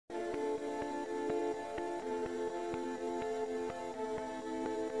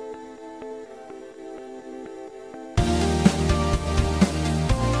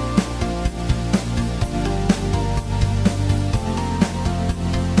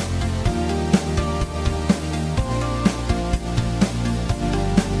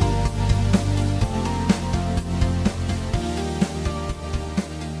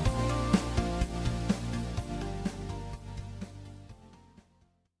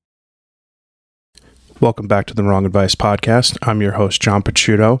Welcome back to the Wrong Advice Podcast. I'm your host, John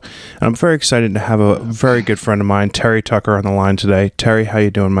Picciuto, and I'm very excited to have a very good friend of mine, Terry Tucker, on the line today. Terry, how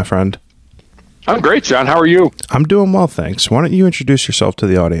you doing, my friend? I'm great, John. How are you? I'm doing well, thanks. Why don't you introduce yourself to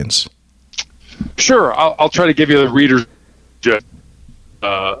the audience? Sure. I'll try to give you the reader's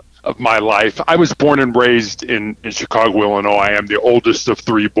of my life. I was born and raised in Chicago, Illinois. I am the oldest of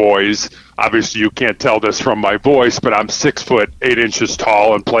three boys. Obviously, you can't tell this from my voice, but I'm 6 foot 8 inches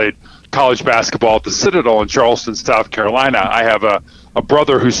tall and played college basketball at the Citadel in Charleston, South Carolina. I have a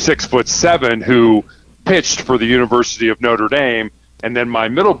brother who's 6'7" who pitched for the University of Notre Dame. And then my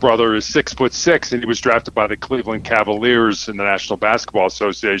middle brother is 6'6", and he was drafted by the Cleveland Cavaliers in the National Basketball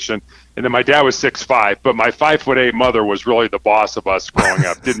Association. And then my dad was 6'5", but my 5'8" mother was really the boss of us growing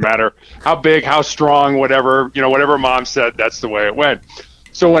up. Didn't matter how big, how strong, whatever mom said, that's the way it went.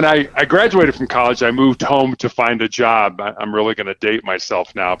 So when I graduated from college, I moved home to find a job. I'm really going to date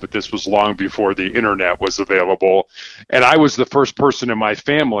myself now, but this was long before the internet was available. And I was the first person in my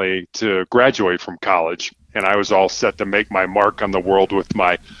family to graduate from college. And I was all set to make my mark on the world with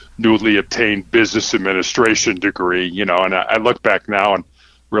my newly obtained business administration degree, and I look back now and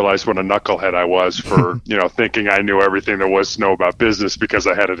realize what a knucklehead I was for, thinking I knew everything there was to know about business because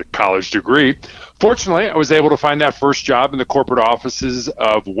I had a college degree. Fortunately, I was able to find that first job in the corporate offices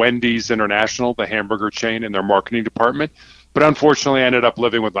of Wendy's International, the hamburger chain, in their marketing department. But unfortunately, I ended up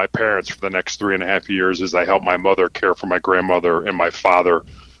living with my parents for the next 3.5 years as I helped my mother care for my grandmother and my father,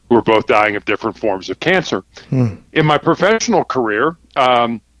 who were both dying of different forms of cancer. In my professional career,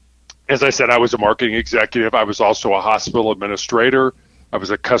 as I said, I was a marketing executive. I was also a hospital administrator. I was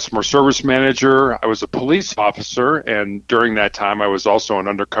a customer service manager. I was a police officer. And during that time, I was also an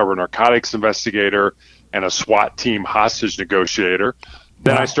undercover narcotics investigator and a SWAT team hostage negotiator.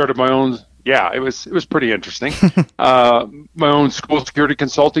 Then I started my own. Yeah, it was pretty interesting. My own school security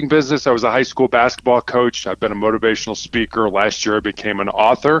consulting business. I was a high school basketball coach. I've been a motivational speaker. Last year, I became an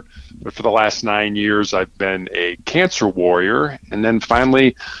author. But for the last 9 years, I've been a cancer warrior. And then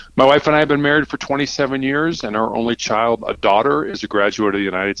finally, my wife and I have been married for 27 years, and our only child, a daughter, is a graduate of the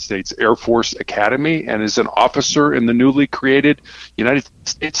United States Air Force Academy and is an officer in the newly created United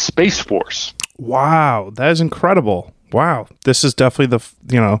States Space Force. Wow, that is incredible. Wow, this is definitely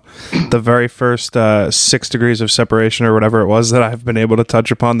the very first 6 degrees of separation or whatever it was that I've been able to touch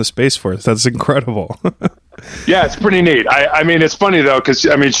upon the Space Force. That's incredible. Yeah, it's pretty neat. I mean, it's funny though, because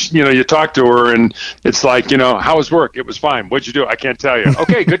you talk to her and it's like, how was work? It was fine. What'd you do? I can't tell you.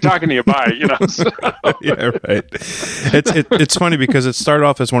 Okay, good talking to you. Bye. So. Yeah, right. It's funny because it started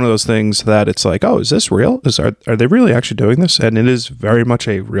off as one of those things that it's like, oh, is this real? Are they really actually doing this? And it is very much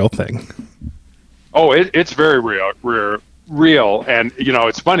a real thing. Oh, it's very real. And,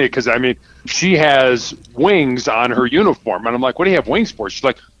 it's funny because, she has wings on her uniform. And I'm like, what do you have wings for? She's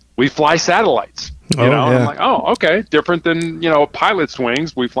like, we fly satellites. And I'm like, oh, okay. Different than, a pilot's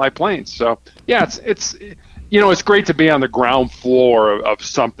wings. We fly planes. So, yeah, it's great to be on the ground floor of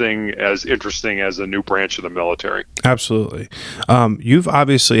something as interesting as a new branch of the military. Absolutely. You've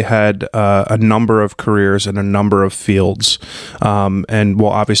obviously had a number of careers in a number of fields, and we'll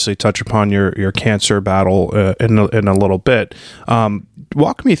obviously touch upon your cancer battle in a little bit.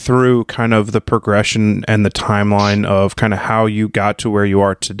 Walk me through kind of the progression and the timeline of kind of how you got to where you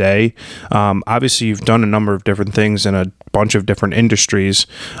are today. Obviously, you've done a number of different things in a bunch of different industries.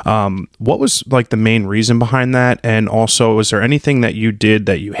 What was like the main reason behind that? And also, was there anything that you did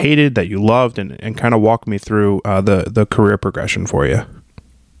that you hated, that you loved, and kind of walk me through the career progression for you?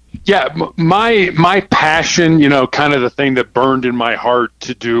 Yeah, my passion, kind of the thing that burned in my heart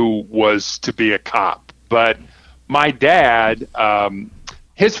to do was to be a cop. But my dad,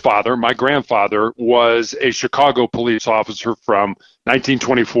 his father, my grandfather, was a Chicago police officer from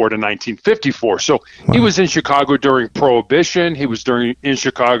 1924 to 1954. So He was in Chicago during Prohibition. He was in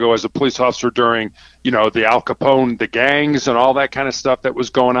Chicago as a police officer during, the Al Capone, the gangs and all that kind of stuff that was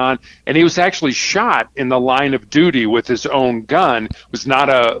going on. And he was actually shot in the line of duty with his own gun. It was not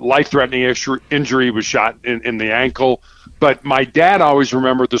a life-threatening injury. He was shot in the ankle. But my dad always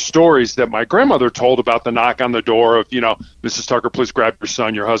remembered the stories that my grandmother told about the knock on the door of, Mrs. Tucker, please grab your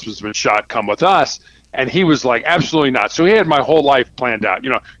son. Your husband's been shot. Come with us. And he was like, absolutely not. So he had my whole life planned out.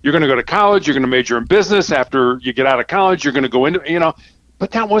 You're going to go to college. You're going to major in business. After you get out of college, you're going to go into,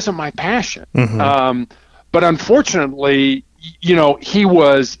 but that wasn't my passion. Mm-hmm. But unfortunately, he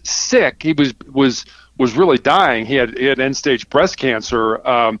was sick. He was really dying. He had end-stage breast cancer.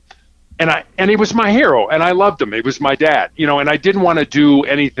 And he was my hero, and I loved him. He was my dad, and I didn't want to do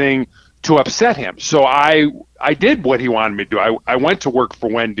anything to upset him. So I did what he wanted me to do. I went to work for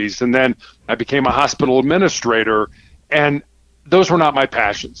Wendy's, and then I became a hospital administrator. And those were not my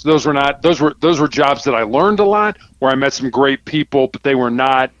passions. Those were jobs that I learned a lot, where I met some great people, but they were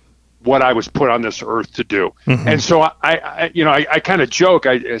not what I was put on this earth to do. Mm-hmm. And so I kind of joke.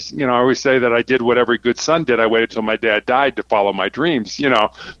 I always say that I did what every good son did. I waited till my dad died to follow my dreams,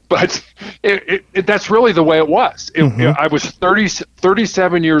 but that's really the way it was. I was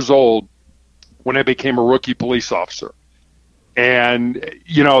 37 years old when I became a rookie police officer. And,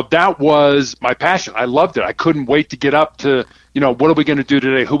 that was my passion. I loved it. I couldn't wait to get up to, what are we going to do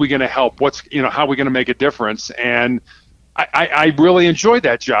today? Who are we going to help? How are we going to make a difference? And I really enjoyed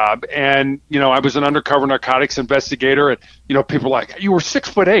that job. And, I was an undercover narcotics investigator, and, people were like, you were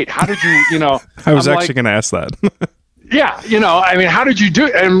 6'8". How did you, I was actually going to ask that. Yeah. How did you do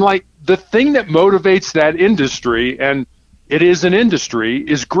it? And like, the thing that motivates that industry, and it is an industry,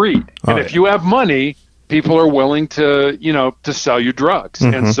 is greed. And if you have money, people are willing to, to sell you drugs.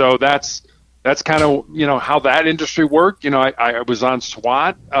 Mm-hmm. And so that's kind of, how that industry worked. I was on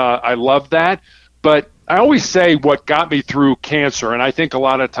SWAT. I love that. But I always say what got me through cancer, and I think a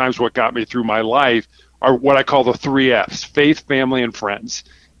lot of times what got me through my life, are what I call the 3 F's: faith, family, and friends.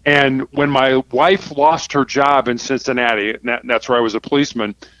 And when my wife lost her job in Cincinnati, and that's where I was a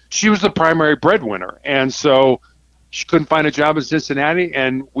policeman, she was the primary breadwinner. And so she couldn't find a job in Cincinnati,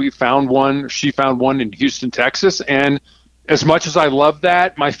 and she found one in Houston, Texas. And as much as I loved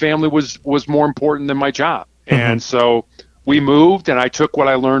that, my family was more important than my job. Mm-hmm. And so we moved, and I took what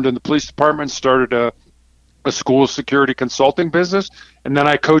I learned in the police department, started a school security consulting business, and then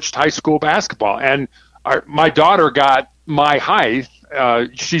I coached high school basketball. And my daughter got my height.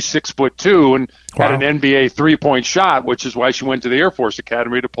 She's 6'2" and had an NBA 3-point shot, which is why she went to the Air Force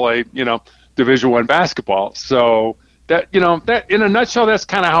Academy to play, Division I basketball. So that in a nutshell, that's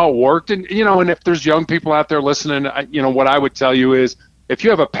kind of how it worked. And, and if there's young people out there listening, what I would tell you is, if you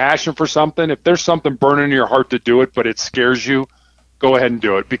have a passion for something, if there's something burning in your heart to do it, but it scares you, go ahead and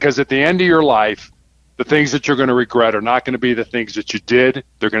do it. Because at the end of your life, the things that you're going to regret are not going to be the things that you did.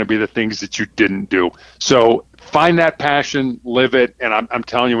 They're going to be the things that you didn't do. So find that passion, live it. And I'm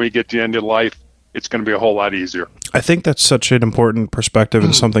telling you, when you get to the end of life, it's going to be a whole lot easier. I think that's such an important perspective,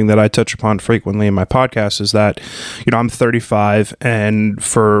 and something that I touch upon frequently in my podcast is that, I'm 35, and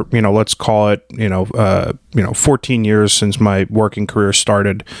for, let's call it, 14 years since my working career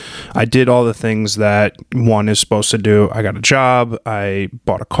started, I did all the things that one is supposed to do. I got a job, I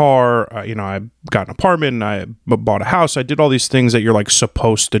bought a car, I got an apartment, I bought a house. I did all these things that you're like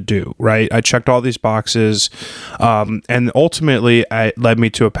supposed to do, right? I checked all these boxes, and ultimately it led me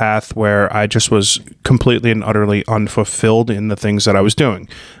to a path where I just was completely and utterly unfulfilled in the things that I was doing.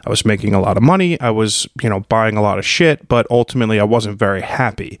 I was making a lot of money. I was, buying a lot of shit, but ultimately I wasn't very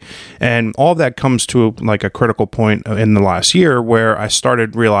happy. And all of that comes to like a critical point in the last year where I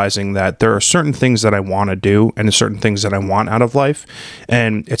started realizing that there are certain things that I want to do and certain things that I want out of life.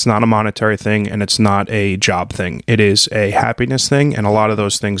 And it's not a monetary thing, and it's not a job thing. It is a happiness thing. And a lot of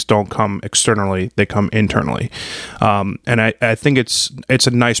those things don't come externally. They come internally. And I think it's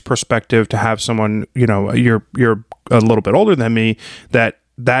a nice perspective to have someone, you're a little bit older than me,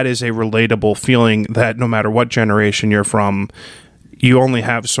 that is a relatable feeling that no matter what generation you're from, you only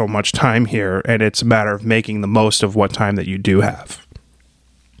have so much time here, and it's a matter of making the most of what time that you do have.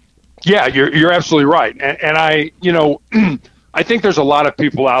 Yeah, you're absolutely right. And I, I think there's a lot of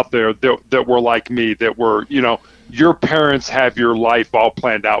people out there that were like me, that were, your parents have your life all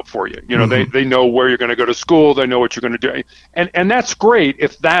planned out for you. Mm-hmm. They know where you're going to go to school. They know what you're going to do. And that's great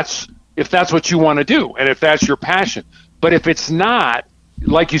if that's what you want to do, and if that's your passion. But if it's not,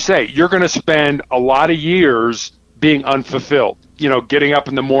 like you say, you're going to spend a lot of years being unfulfilled, getting up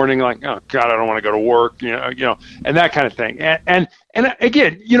in the morning like, oh God, I don't want to go to work, and that kind of thing. And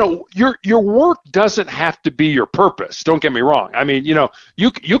again, your work doesn't have to be your purpose. Don't get me wrong. I mean,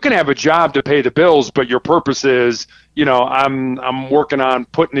 you can have a job to pay the bills, but your purpose is, I'm working on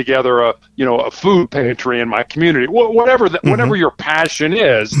putting together a food pantry in my community, whatever whatever your passion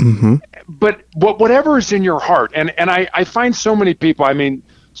is. Mm-hmm. But whatever is in your heart. And I find so many people, I mean,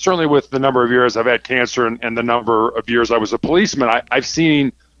 certainly with the number of years I've had cancer and the number of years I was a policeman, I've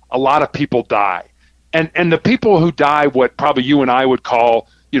seen a lot of people die. And the people who die what probably you and I would call,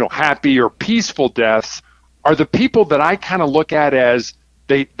 happy or peaceful deaths are the people that I kind of look at as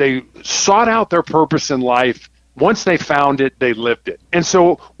they sought out their purpose in life. Once they found it, they lived it. And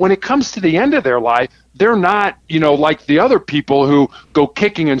so when it comes to the end of their life, they're not, like the other people who go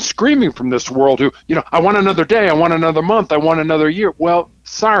kicking and screaming from this world who, I want another day, I want another month, I want another year. Well,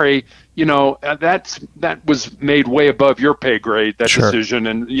 sorry, that was made way above your pay grade, that sure. decision.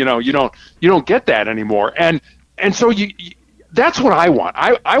 And, you don't get that anymore. And so that's what I want.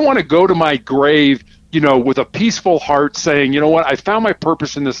 I want to go to my grave with a peaceful heart saying, you know what, I found my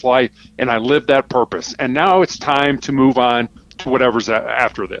purpose in this life and I lived that purpose. And now it's time to move on to whatever's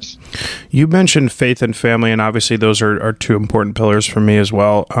after this. You mentioned faith and family, and obviously those are two important pillars for me as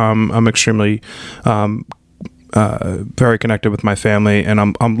well. I'm extremely very connected with my family, and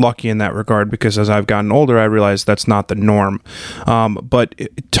I'm lucky in that regard because as I've gotten older, I realized that's not the norm. But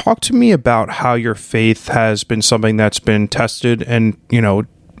talk to me about how your faith has been something that's been tested and,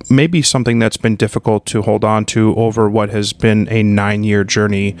 maybe something that's been difficult to hold on to over what has been a 9-year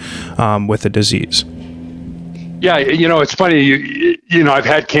journey with the disease. Yeah, it's funny. I've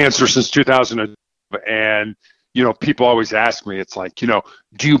had cancer since 2000, and people always ask me, it's like, do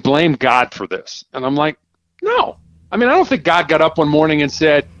you blame God for this? And I'm like, no. I mean, I don't think God got up one morning and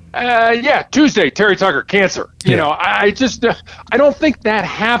said, yeah, Tuesday, Terry Tucker, cancer. I don't think that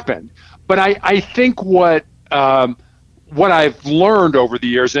happened. But I think what I've learned over the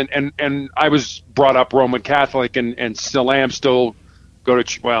years, and I was brought up Roman Catholic and still am, still go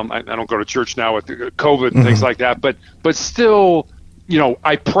to, I don't go to church now with COVID and things like that, but still,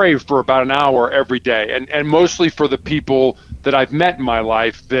 I pray for about an hour every day, and mostly for the people that I've met in my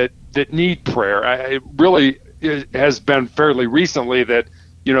life that need prayer. It has been fairly recently that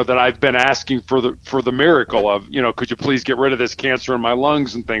I've been asking for the miracle of, could you please get rid of this cancer in my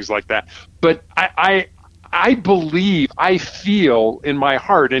lungs and things like that. But I believe, I feel in my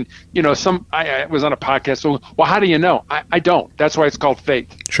heart, and I was on a podcast. So, well, how do you know? I don't. That's why it's called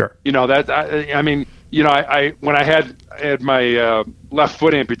faith. Sure. When I had my left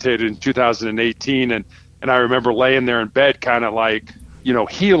foot amputated in 2018, and I remember laying there in bed, kind of like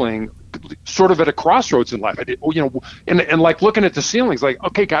healing, sort of at a crossroads in life. I did, and like looking at the ceilings, like,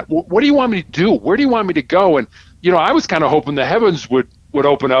 okay, God, what do you want me to do? Where do you want me to go? And I was kind of hoping the heavens would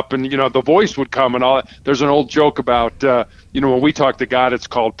open up and the voice would come and all that. There's an old joke about when we talk to God, it's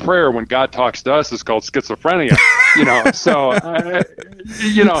called prayer. When God talks to us, it's called schizophrenia. So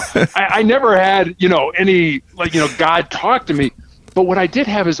I never had any God talk to me. But what I did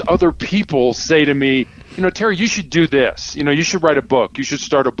have is other people say to me, Terry, you should do this. You should write a book. You should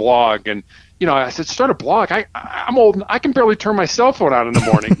start a blog. And I said, start a blog. I'm old. I can barely turn my cell phone on in the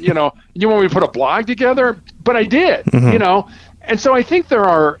morning. You want me to put a blog together? But I did. And so I think there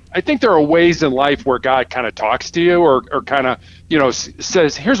are ways in life where God kind of talks to you or kind of,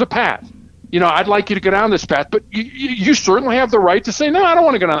 says, here's a path. I'd like you to go down this path, but you certainly have the right to say, no, I don't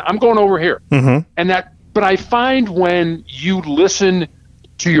want to go down. I'm going over here. But I find when you listen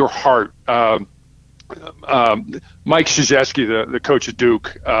to your heart, Mike Krzyzewski, the coach at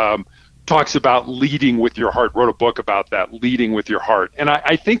Duke, talks about leading with your heart, wrote a book about that, leading with your heart. And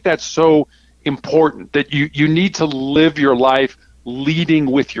I think that's so important, that you need to live your life leading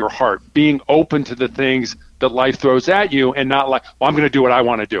with your heart, being open to the things that life throws at you and not like, well, I'm going to do what I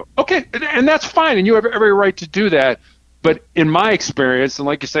want to do. Okay, and that's fine, and you have every right to do that. But in my experience, and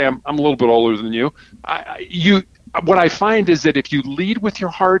like you say, I'm a little bit older than you, what I find is that if you lead with your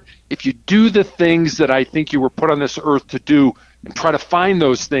heart, if you do the things that I think you were put on this earth to do and try to find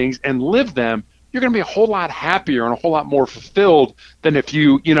those things and live them, you're going to be a whole lot happier and a whole lot more fulfilled than if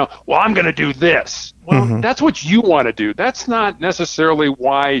well, I'm going to do this. Well, that's what you want to do. That's not necessarily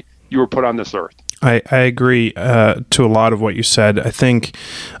why you were put on this earth. I agree to a lot of what you said. I think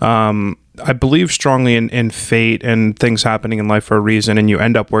I believe strongly in fate and things happening in life for a reason, and you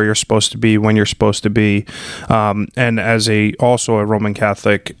end up where you're supposed to be when you're supposed to be. And as also a Roman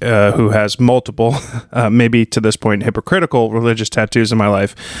Catholic who has multiple, maybe to this point, hypocritical religious tattoos in my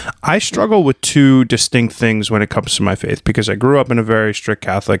life, I struggle with two distinct things when it comes to my faith, because I grew up in a very strict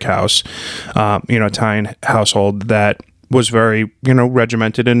Catholic house, Italian household that was very,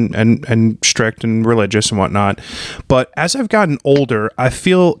 regimented and strict and religious and whatnot. But as I've gotten older, I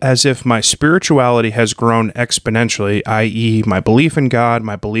feel as if my spirituality has grown exponentially, i.e. my belief in God,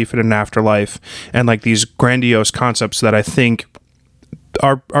 my belief in an afterlife, and like these grandiose concepts that I think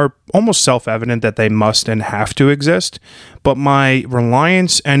are almost self-evident that they must and have to exist, but my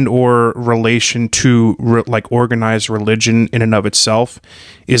reliance and or relation to organized religion in and of itself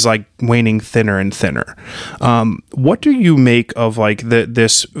is like waning thinner and thinner. What do you make of like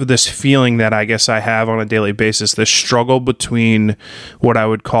this feeling that I guess I have on a daily basis, this struggle between what I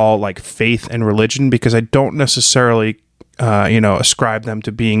would call like faith and religion, because I don't necessarily ascribe them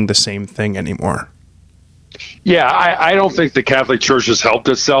to being the same thing anymore? Yeah, I don't think the Catholic Church has helped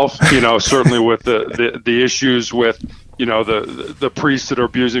itself, certainly with the issues with, the priests that are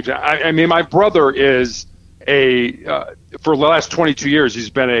abusing. I mean, my brother is for the last 22 years, he's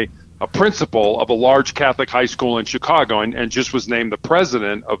been a principal of a large Catholic high school in Chicago and just was named the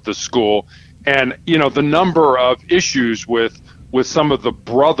president of the school. And, the number of issues with with some of the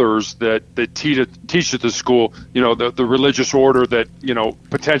brothers that teach at the school, the religious order that,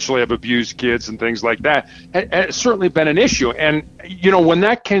 potentially have abused kids and things like that, has certainly been an issue. And, when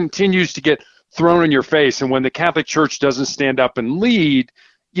that continues to get thrown in your face, and when the Catholic Church doesn't stand up and lead,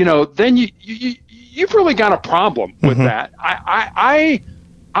 then you've really got a problem with that.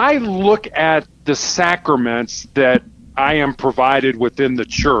 I look at the sacraments that I am provided within the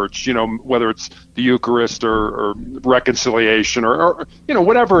church, whether it's the Eucharist or reconciliation or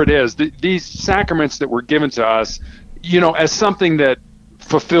whatever it is, these sacraments that were given to us, as something that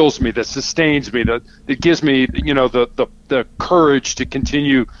fulfills me, that sustains me, that gives me, the courage to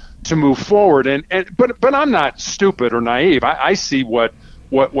continue to move forward. But I'm not stupid or naive. I see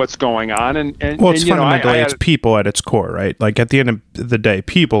what's going on, and it's fundamentally it's people at its core, right? Like at the end of the day,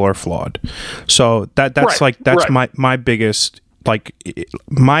 people are flawed. So that's right. my biggest, like,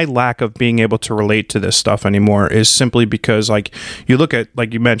 my lack of being able to relate to this stuff anymore is simply because, like, you look at,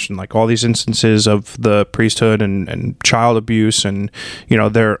 like you mentioned, like all these instances of the priesthood and child abuse, and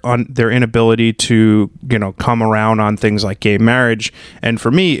their inability to come around on things like gay marriage. And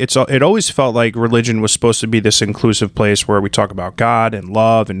for me, it always felt like religion was supposed to be this inclusive place where we talk about God and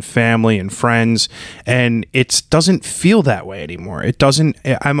love and family and friends, and it doesn't feel that way anymore. It doesn't.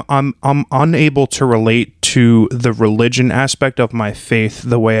 I'm unable to relate to the religion aspect of my faith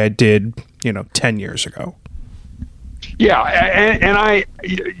the way I did, 10 years ago. Yeah, and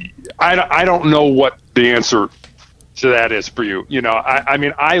I don't know what the answer to that is for you.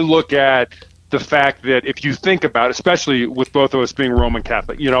 I look at the fact that if you think about it, especially with both of us being Roman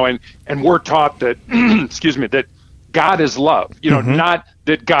Catholic, and we're taught that, excuse me, that God is love, not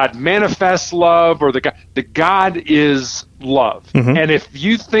that God manifests love or that God is love. And if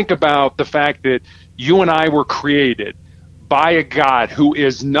you think about the fact that you and I were created by a God who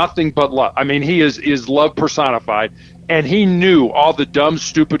is nothing but love. I mean, he is love personified, and he knew all the dumb,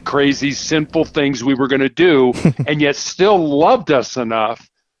 stupid, crazy, sinful things we were going to do, and yet still loved us enough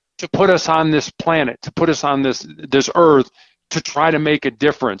to put us on this planet, to put us on this earth, to try to make a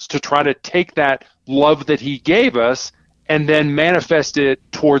difference, to try to take that love that he gave us and then manifest it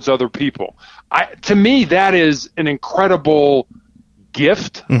towards other people. To me, that is an incredible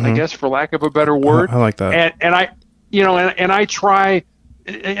gift, I guess, for lack of a better word. I like that. And I try,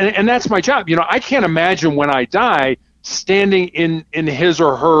 and that's my job. I can't imagine when I die standing in his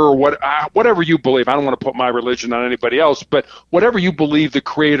or her, whatever you believe. I don't want to put my religion on anybody else, but whatever you believe the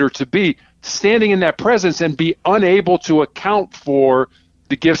Creator to be, standing in that presence and be unable to account for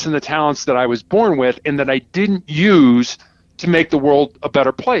the gifts and the talents that I was born with and that I didn't use to make the world a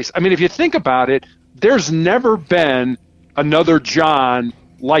better place. I mean, if you think about it, there's never been another John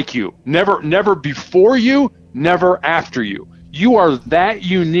like you. Never before you, never after you. You are that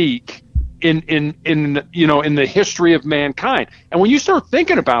unique in the history of mankind. And when you start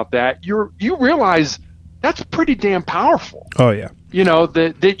thinking about that, you realize that's pretty damn powerful. Oh yeah.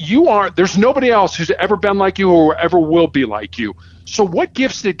 That you are, there's nobody else who's ever been like you or ever will be like you. So what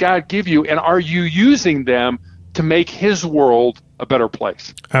gifts did God give you, and are you using them to make his world a better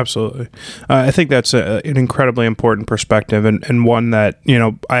place? Absolutely. I think that's an incredibly important perspective, and one that,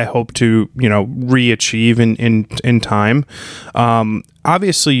 I hope to, re-achieve in time.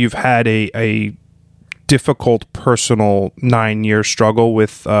 Obviously, you've had a difficult personal 9-year struggle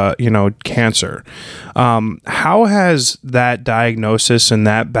with, cancer. How has that diagnosis and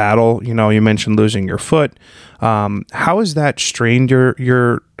that battle, you mentioned losing your foot, how has that strained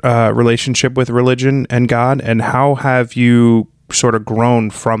your relationship with religion and God, and how have you sort of grown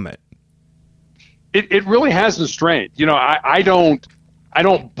from it? It really hasn't strained. I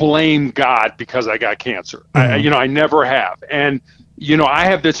don't blame God because I got cancer. I never have. And I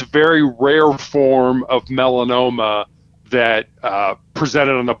have this very rare form of melanoma that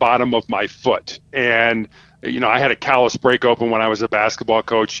presented on the bottom of my foot. And, I had a callus break open when I was a basketball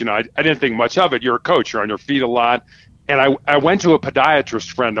coach. I didn't think much of it. You're a coach. You're on your feet a lot. And I went to a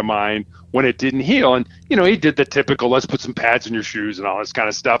podiatrist friend of mine when it didn't heal. And, he did the typical, let's put some pads in your shoes and all this kind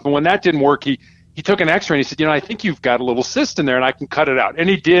of stuff. And when that didn't work, he took an x-ray and he said, I think you've got a little cyst in there and I can cut it out. And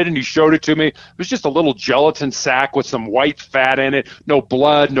he did, and he showed it to me. It was just a little gelatin sac with some white fat in it, no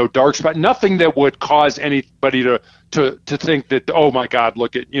blood, no dark spot, nothing that would cause anybody to think that, oh my God,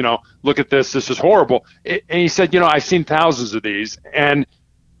 look at this is horrible. And he said, I've seen thousands of these.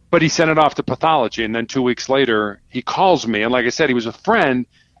 But he sent it off to pathology, and then 2 weeks later, he calls me, and like I said, he was a friend,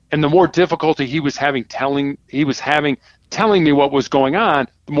 and the more difficulty he was having telling me what was going on,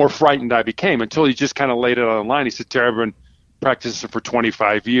 the more frightened I became, until he just kind of laid it on the line. He said, Terry, I've been practicing for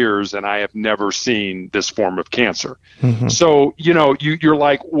 25 years, and I have never seen this form of cancer. So, you're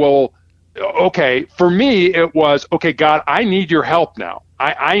like, well, okay, for me, it was, okay, God, I need your help now.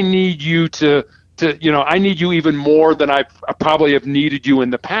 I need you I need you even more than I probably have needed you in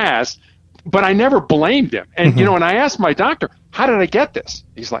the past. But I never blamed him. And, Mm-hmm. and I asked my doctor, how did I get this?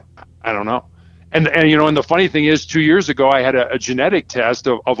 He's like, I don't know. And the funny thing is, 2 years ago, I had a genetic test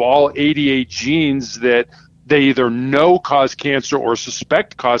of all 88 genes that they either know cause cancer or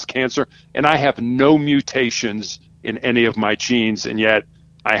suspect cause cancer. And I have no mutations in any of my genes. And yet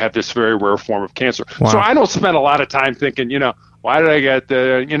I have this very rare form of cancer. Wow. So I don't spend a lot of time thinking, why did I get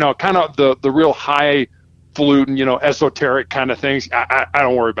kind of the real highfalutin, esoteric kind of things. I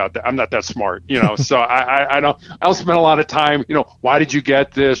don't worry about that. I'm not that smart, so I don't spend a lot of time, why did you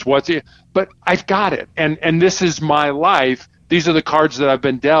get this? What's it? But I've got it. And this is my life. These are the cards that I've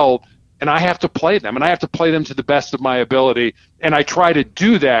been dealt, and I have to play them, and I have to play them to the best of my ability. And I try to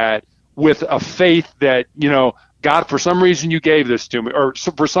do that with a faith that, God, for some reason you gave this to me, or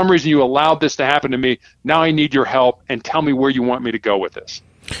for some reason you allowed this to happen to me. Now I need your help, and tell me where you want me to go with this.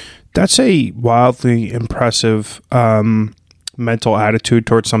 That's a wildly impressive mental attitude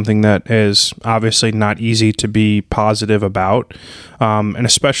towards something that is obviously not easy to be positive about, and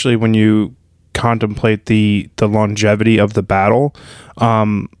especially when you contemplate the longevity of the battle.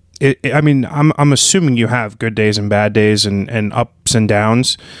 I'm assuming you have good days and bad days and ups and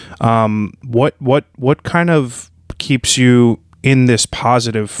downs. What kind of keeps you in this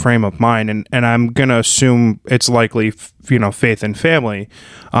positive frame of mind? And I'm going to assume it's likely, faith and family.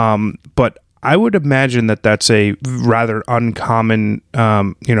 But I would imagine that that's a rather uncommon,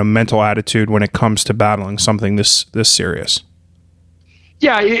 mental attitude when it comes to battling something this serious.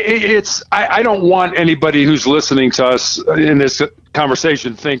 Yeah, I don't want anybody who's listening to us in this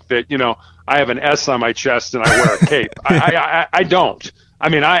conversation think that, I have an S on my chest and I wear a cape. I don't. I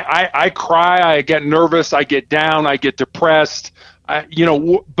mean, I cry, I get nervous, I get down, I get depressed,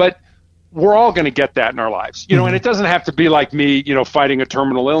 but we're all going to get that in our lives, and it doesn't have to be like me, fighting a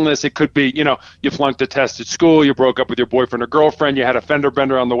terminal illness. It could be, you flunked a test at school, you broke up with your boyfriend or girlfriend, you had a fender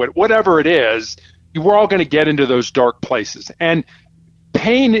bender on the way, whatever it is, we're all going to get into those dark places. And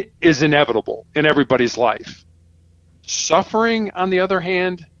pain is inevitable in everybody's life. Suffering, on the other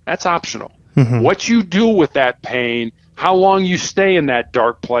hand, that's optional. Mm-hmm. What you do with that pain, how long you stay in that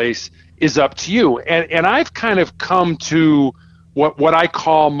dark place is up to you. And I've kind of come to what I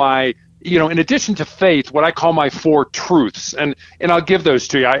call my, in addition to faith, what I call my 4 truths. And I'll give those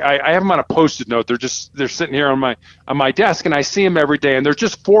to you. I have them on a Post-it note. They're sitting here on my desk, and I see them every day. And they're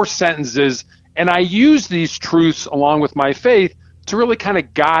just 4 sentences. And I use these truths along with my faith to really kind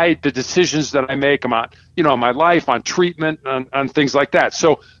of guide the decisions that I make about, my life, on treatment, on things like that.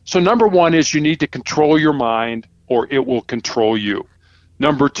 So number 1 is you need to control your mind, or it will control you.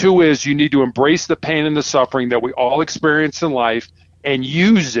 Number 2 is you need to embrace the pain and the suffering that we all experience in life and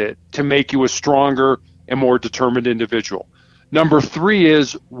use it to make you a stronger and more determined individual. Number 3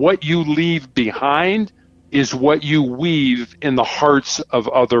 is what you leave behind is what you weave in the hearts of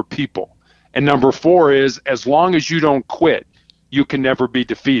other people. And number 4 is, as long as you don't quit, you can never be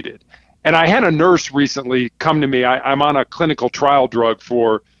defeated. And I had a nurse recently come to me. I'm on a clinical trial drug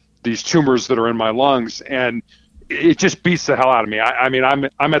for these tumors that are in my lungs, and it just beats the hell out of me.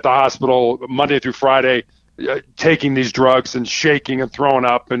 I'm at the hospital Monday through Friday, taking these drugs and shaking and throwing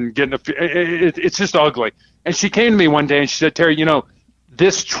up and getting it's just ugly. And she came to me one day and she said, Terry,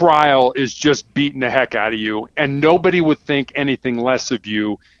 this trial is just beating the heck out of you, and nobody would think anything less of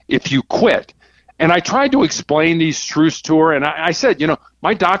you if you quit. And I tried to explain these truths to her, and I said,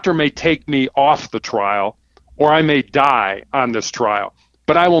 my doctor may take me off the trial, or I may die on this trial,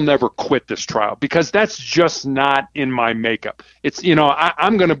 but I will never quit this trial, because that's just not in my makeup. It's,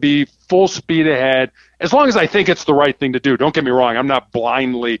 I'm going to be full speed ahead as long as I think it's the right thing to do. Don't get me wrong. I'm not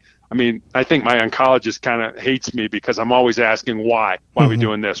blindly. I think my oncologist kind of hates me because I'm always asking why. Why are we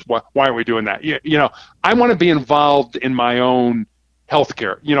doing this? Why are we doing that? I want to be involved in my own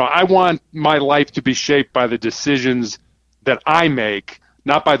healthcare. I want my life to be shaped by the decisions that I make,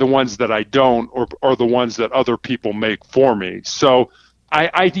 not by the ones that I don't, or the ones that other people make for me. So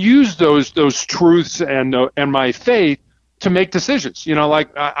I use those truths and my faith to make decisions.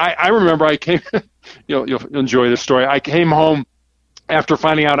 I remember I came, you'll enjoy this story. I came home after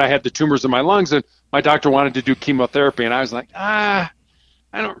finding out I had the tumors in my lungs, and my doctor wanted to do chemotherapy, and I was like, I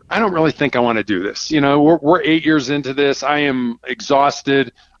don't really think I want to do this. We're 8 years into this. I am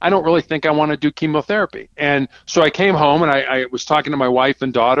exhausted. I don't really think I want to do chemotherapy. And so I came home and I was talking to my wife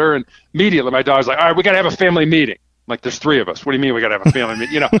and daughter, and immediately my daughter's like, all right, we got to have a family meeting. I'm like, there's 3 of us. What do you mean we got to have a family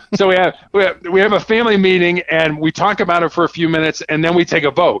meeting? So we have a family meeting, and we talk about it for a few minutes, and then we take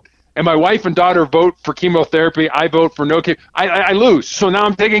a vote. and my wife and daughter vote for chemotherapy, I vote for no chemo. I lose. So now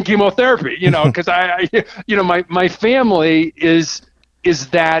I'm taking chemotherapy, because my family is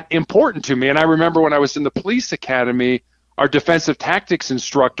that important to me. And I remember when I was in the police academy, our defensive tactics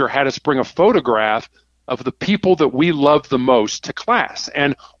instructor had us bring a photograph of the people that we love the most to class.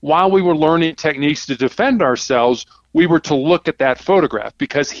 And while we were learning techniques to defend ourselves, we were to look at that photograph,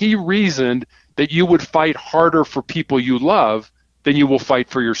 because he reasoned that you would fight harder for people you love than you will fight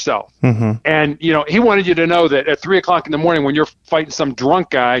for yourself. Mm-hmm. And, he wanted you to know that at 3 o'clock in the morning, when you're fighting some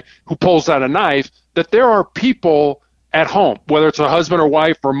drunk guy who pulls out a knife, that there are people at home, whether it's a husband or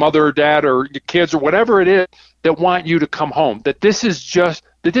wife or mother or dad or your kids or whatever it is, that want you to come home, that this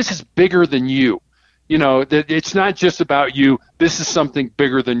is bigger than you. That it's not just about you. This is something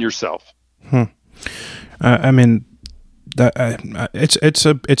bigger than yourself. It's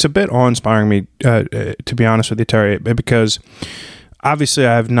a bit awe-inspiring me, to be honest with you, Terry, because obviously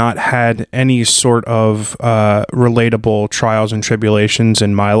I have not had any sort of relatable trials and tribulations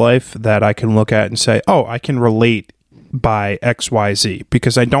in my life that I can look at and say, oh, I can relate by XYZ,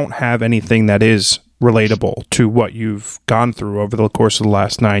 because I don't have anything that is relatable to what you've gone through over the course of the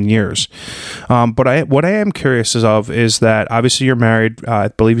last 9 years. But what I am curious is that obviously you're married, I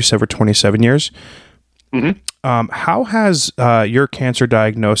believe you said for 27 years. Mm-hmm. How has your cancer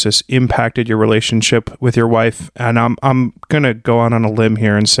diagnosis impacted your relationship with your wife? And I'm going to go on a limb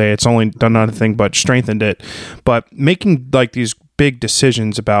here and say it's only done nothing but strengthened it. But making like these big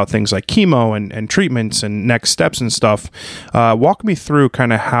decisions about things like chemo and treatments and next steps and stuff, walk me through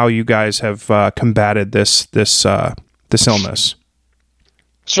kind of how you guys have combated this illness.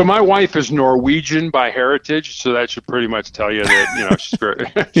 So my wife is Norwegian by heritage, so that should pretty much tell you that, she's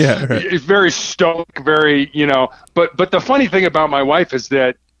very, very stoic, very, but the funny thing about my wife is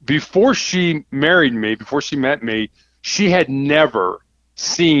that before she married me, before she met me, she had never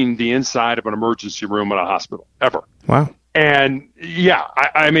seen the inside of an emergency room in a hospital, ever. Wow. And yeah,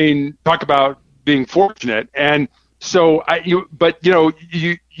 I mean, talk about being fortunate. And so you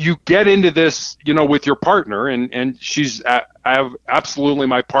get into this, with your partner, and she's absolutely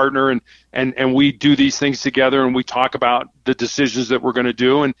my partner, and we do these things together, and we talk about the decisions that we're going to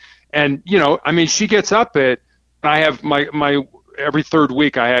do. And she gets up I have my every third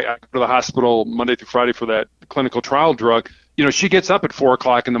week I go to the hospital Monday through Friday for that clinical trial drug. She gets up at 4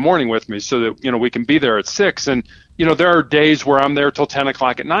 o'clock in the morning with me so that, we can be there at 6. And, there are days where I'm there till 10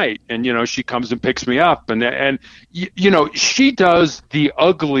 o'clock at night, and, she comes and picks me up, and she does the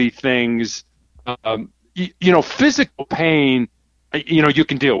ugly things, physical pain, you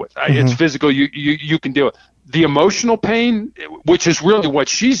can deal with. Mm-hmm. It's physical. You can deal with the emotional pain, which is really what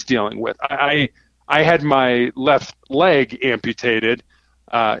she's dealing with. I had my left leg amputated.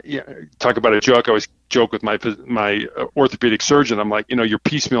 Talk about a joke. I always joke with my orthopedic surgeon. I'm like, you're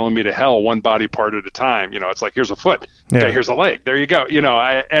piecemealing me to hell one body part at a time. It's like, here's a foot. Okay, here's a leg. There you go.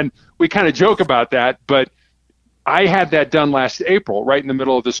 And we kind of joke about that. But I had that done last April, right in the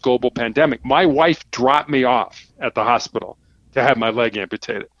middle of this global pandemic. My wife dropped me off at the hospital to have my leg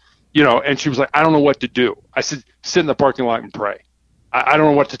amputated. And she was like, I don't know what to do. I said, sit in the parking lot and pray. I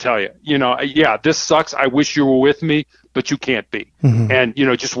don't know what to tell you. This sucks. I wish you were with me, but you can't be. Mm-hmm. And,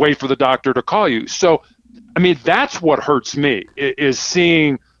 just wait for the doctor to call you. So, that's what hurts me is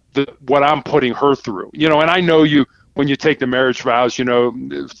seeing what I'm putting her through, and I know when you take the marriage vows,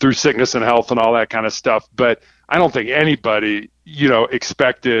 through sickness and health and all that kind of stuff, but I don't think anybody,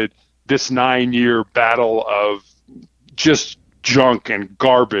 expected this 9-year battle of just junk and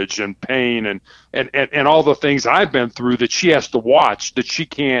garbage and pain and all the things I've been through that she has to watch, that she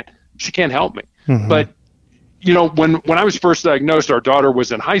can't help me. Mm-hmm. But when I was first diagnosed, our daughter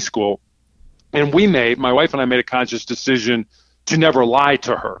was in high school, and my wife and I made a conscious decision to never lie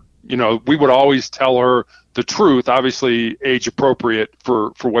to her. We would always tell her the truth, obviously age appropriate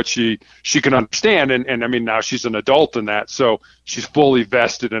for what she can understand. And now she's an adult in that, so she's fully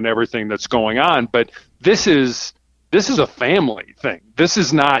vested in everything that's going on. But this is a family thing. This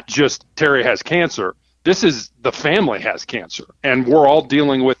is not just Terry has cancer. This is the family has cancer, and we're all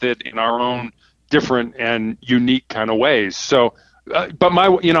dealing with it in our own different and unique kind of ways. So, but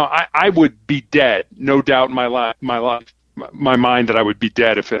I would be dead, no doubt in my mind that I would be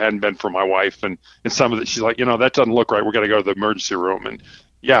dead if it hadn't been for my wife. And some of it, she's like, that doesn't look right. We're going to go to the emergency room. And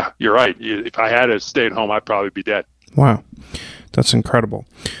yeah, you're right. If I had to stay at home, I'd probably be dead. Wow. That's incredible.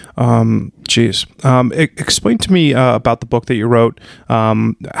 Explain to me about the book that you wrote.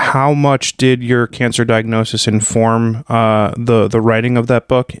 How much did your cancer diagnosis inform the writing of that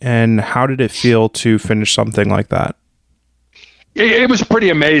book, and how did it feel to finish something like that? It was pretty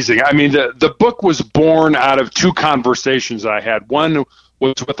amazing. I mean, the book was born out of two conversations I had. One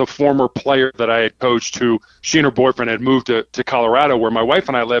was with a former player that I had coached who she and her boyfriend had moved to Colorado where my wife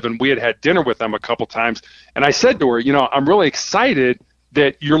and I live, and we had dinner with them a couple times. And I said to her, I'm really excited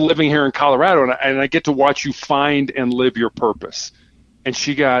that you're living here in Colorado, and I get to watch you find and live your purpose. And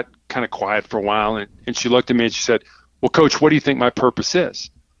she got kind of quiet for a while, and she looked at me and she said, well, Coach, what do you think my purpose is?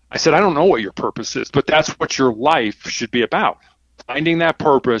 I said, I don't know what your purpose is, but that's what your life should be about. Finding that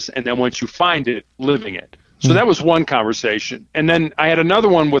purpose, and then once you find it, living it. So that was one conversation. And then I had another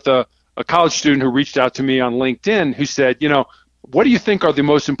one with a college student who reached out to me on LinkedIn who said, what do you think are the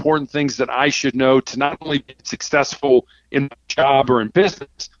most important things that I should know to not only be successful in my job or in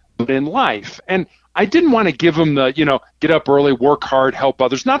business, but in life? And I didn't want to give him the, get up early, work hard, help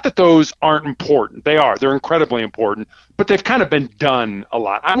others. Not that those aren't important. They are. They're incredibly important, but they've kind of been done a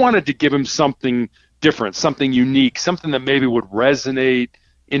lot. I wanted to give him something different, something unique, something that maybe would resonate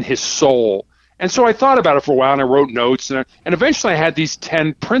in his soul. And so I thought about it for a while, and I wrote notes, and eventually I had these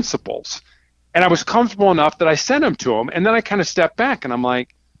 10 principles, and I was comfortable enough that I sent them to him. And then I kind of stepped back, and I'm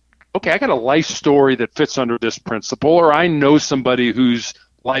like, okay, I got a life story that fits under this principle, or I know somebody whose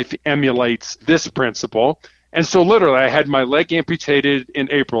life emulates this principle. And so literally I had my leg amputated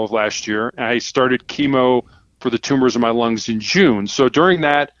in April of last year. I started chemo for the tumors in my lungs in June. So during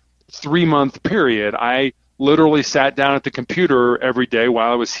that 3-month period, I literally sat down at the computer every day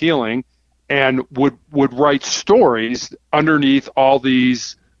while I was healing and would write stories underneath all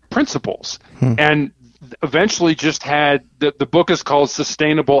these principles. And eventually just had, the book is called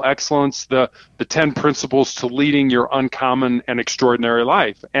Sustainable Excellence, the 10 Principles to Leading Your Uncommon and Extraordinary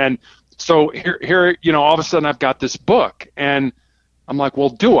Life. And so here, all of a sudden I've got this book, and I'm like,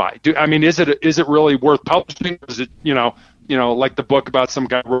 well, is it really worth publishing? Is it, like the book about some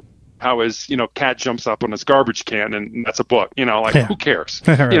guy how his, cat jumps up on his garbage can, and that's a book, who cares,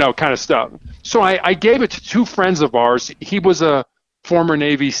 right. Kind of stuff. So I gave it to two friends of ours. He was a former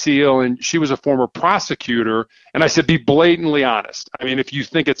Navy SEAL, and she was a former prosecutor. And I said, be blatantly honest. I mean, if you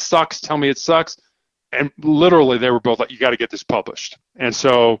think it sucks, tell me it sucks. And literally they were both like, you got to get this published. And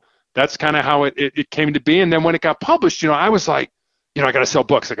so that's kind of how it came to be. And then when it got published, I was like, I got to sell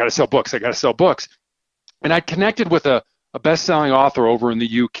books. I got to sell books. I got to sell books. And I connected with a best-selling author over in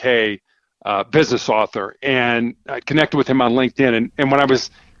the UK, business author. And I connected with him on LinkedIn. And when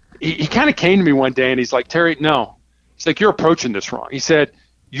he kind of came to me one day and he's like, Terry, no. He's like, you're approaching this wrong. He said,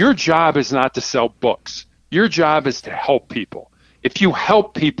 your job is not to sell books. Your job is to help people. If you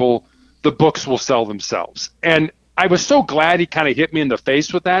help people, the books will sell themselves. And I was so glad he kind of hit me in the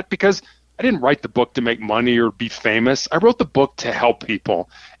face with that, because I didn't write the book to make money or be famous. I wrote the book to help people.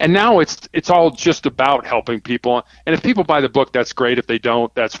 And now it's all just about helping people. And if people buy the book, that's great. If they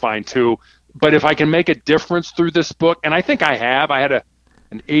don't, that's fine too. But if I can make a difference through this book, and I think I have. I had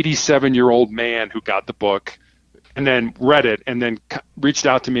an 87-year-old man who got the book and then read it and then reached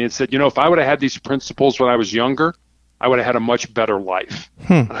out to me and said, if I would have had these principles when I was younger, I would have had a much better life.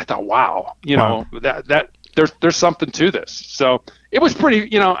 And I thought, wow, that there's something to this. So it was pretty,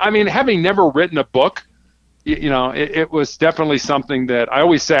 having never written a book, it was definitely something that I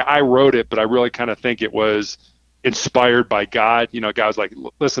always say I wrote it, but I really kind of think it was inspired by God. God was like,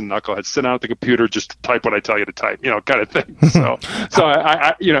 listen, knucklehead, sit down at the computer, just type what I tell you to type, kind of thing. So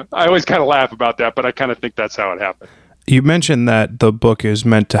I always kind of laugh about that, but I kind of think that's how it happened. You mentioned that the book is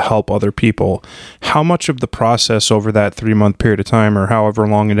meant to help other people. How much of the process over that 3-month period of time, or however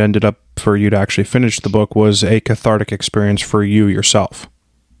long it ended up for you to actually finish the book, was a cathartic experience for you yourself?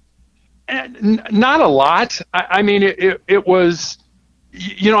 Not a lot. I mean, it was,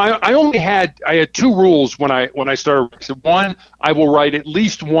 I had two rules when I started. So one, I will write at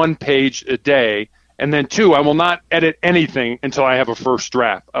least 1 page a day. And then 2, I will not edit anything until I have a first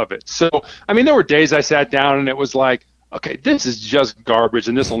draft of it. So, there were days I sat down and it was like, okay, this is just garbage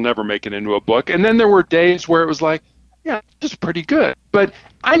and this will never make it into a book. And then there were days where it was like, yeah, this is pretty good. But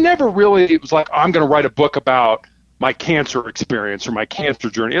I never really, it was like, I'm going to write a book about my cancer experience or my cancer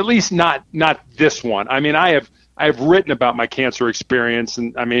journey, at least not this one. I have written about my cancer experience,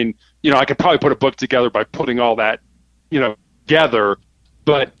 and I could probably put a book together by putting all that, together.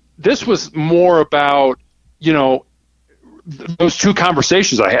 But this was more about, those two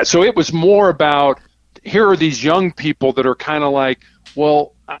conversations I had. So it was more about, here are these young people that are kind of like,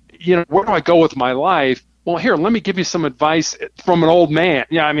 well, where do I go with my life? Well, here, let me give you some advice from an old man.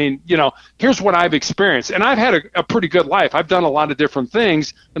 Here's what I've experienced. And I've had a pretty good life. I've done a lot of different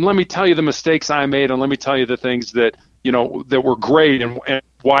things. And let me tell you the mistakes I made, and let me tell you the things that, that were great, and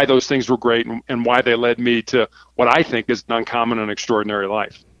why those things were great, and why they led me to what I think is an uncommon and extraordinary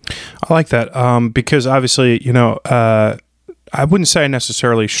life. I like that, because obviously, I wouldn't say I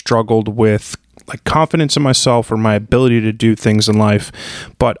necessarily struggled with like confidence in myself or my ability to do things in life,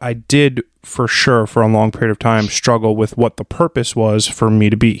 but I did for sure for a long period of time struggle with what the purpose was for me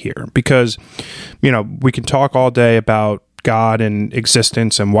to be here. Because, we can talk all day about God and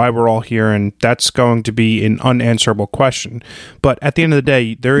existence and why we're all here, and that's going to be an unanswerable question. But at the end of the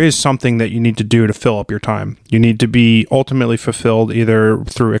day, there is something that you need to do to fill up your time. You need to be ultimately fulfilled either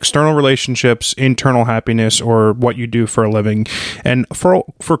through external relationships, internal happiness, or what you do for a living. And for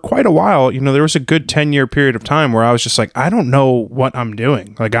quite a while, there was a good 10-year period of time where I was just like, I don't know what I'm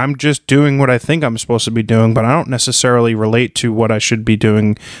doing. Like, I'm just doing what I think I'm supposed to be doing, but I don't necessarily relate to what I should be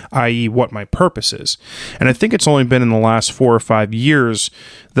doing, i.e. what my purpose is. And I think it's only been in the last 4 or 5 years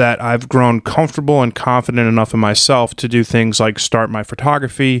that I've grown comfortable and confident enough in myself to do things like start my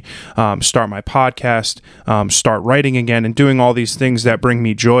photography, start my podcast, start writing again, and doing all these things that bring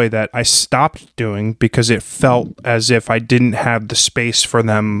me joy that I stopped doing because it felt as if I didn't have the space for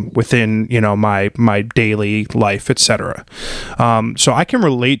them within, my daily life, etc. So I can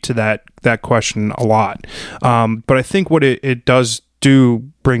relate to that question a lot. But I think what it does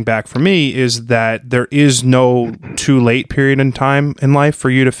bring back for me is that there is no too late period in time in life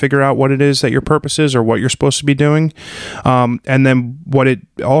for you to figure out what it is that your purpose is or what you're supposed to be doing. And then what it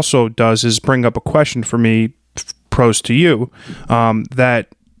also does is bring up a question for me, pros to you, that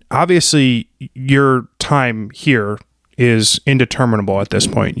obviously your time here is indeterminable at this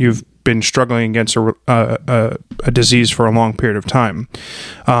point. You've been struggling against a disease for a long period of time.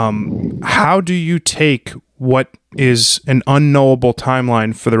 How do you take what is an unknowable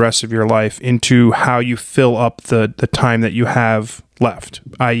timeline for the rest of your life into how you fill up the time that you have left,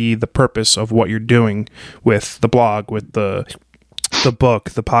 i.e. the purpose of what you're doing with the blog, with the book,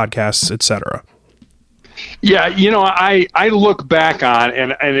 the podcasts, etc.? Yeah, I look back on,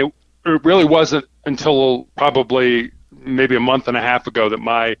 and it really wasn't until probably maybe a month and a half ago that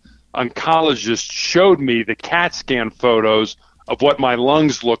my oncologist showed me the CAT scan photos of what my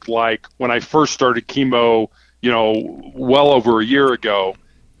lungs looked like when I first started chemo, well over a year ago.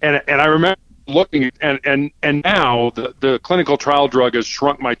 And I remember looking and now the clinical trial drug has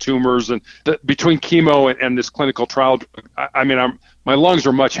shrunk my tumors, and between chemo and this clinical trial drug, my lungs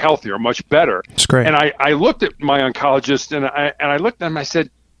are much healthier, much better. It's great. And I looked at my oncologist and I looked at him, I said,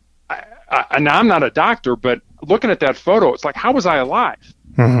 now I'm not a doctor, but looking at that photo, it's like, how was I alive?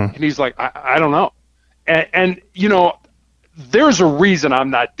 Mm-hmm. And he's like, I don't know. And there's a reason I'm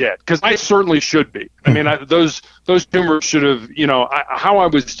not dead, because I certainly should be. I mean, those tumors should have, how I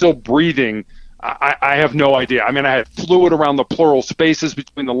was still breathing, I have no idea. I mean, I had fluid around the pleural spaces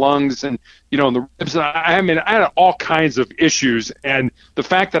between the lungs and, and the ribs. I had all kinds of issues. And the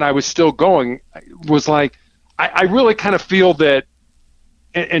fact that I was still going was like, I really kind of feel that,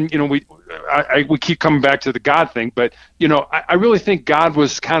 and we keep coming back to the God thing, but, I really think God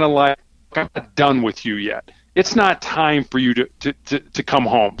was kind of like, I'm not done with you yet. It's not time for you to come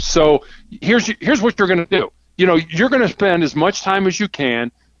home. So here's what you're going to do. You're going to spend as much time as you can,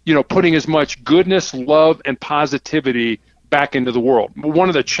 putting as much goodness, love, and positivity back into the world. One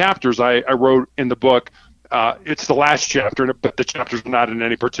of the chapters I wrote in the book, it's the last chapter, but the chapters are not in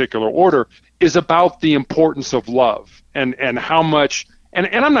any particular order, is about the importance of love and how much. And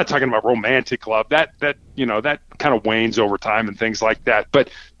I'm not talking about romantic love. That kind of wanes over time and things like that. But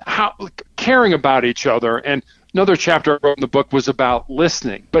how caring about each other. And another chapter I wrote in the book was about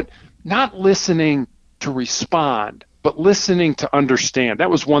listening, but not listening to respond, but listening to understand. That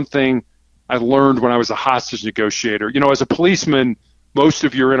was one thing I learned when I was a hostage negotiator. As a policeman, most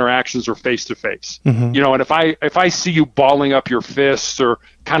of your interactions are face to face. And if I see you balling up your fists or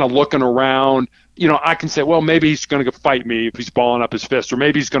kind of looking around, I can say, well, maybe he's going to fight me if he's balling up his fist, or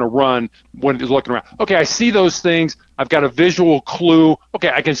maybe he's going to run when he's looking around. Okay, I see those things. I've got a visual clue.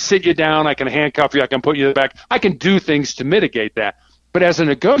 Okay, I can sit you down. I can handcuff you. I can put you in the back. I can do things to mitigate that. But as a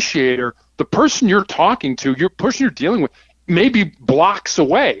negotiator, the person you're talking to, your person you're dealing with, maybe blocks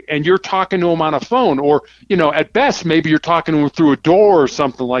away, and you're talking to him on a phone, or, at best, maybe you're talking to him through a door or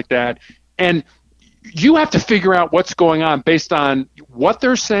something like that. And you have to figure out what's going on based on what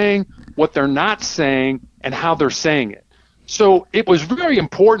they're saying, what they're not saying, and how they're saying it. So it was very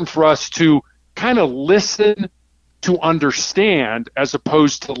important for us to kind of listen to understand as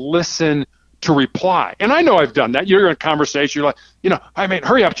opposed to listen to reply. And I know I've done that. You're in a conversation, you're like,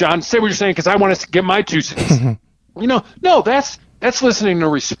 hurry up, John, say what you're saying because I want to get my 2 cents. No, that's listening to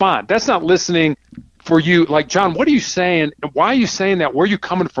respond. That's not listening for you. Like, John, what are you saying? Why are you saying that? Where are you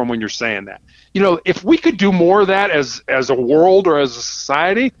coming from when you're saying that? If we could do more of that as a world or as a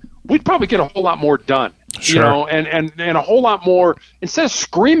society, we'd probably get a whole lot more done. Sure. And a whole lot more, instead of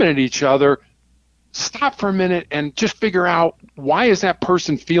screaming at each other, stop for a minute and just figure out, why is that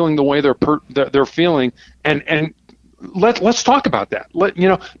person feeling the way they're feeling, and let's talk about that.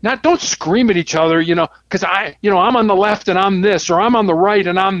 Don't scream at each other, because I'm on the left and I'm this, or I'm on the right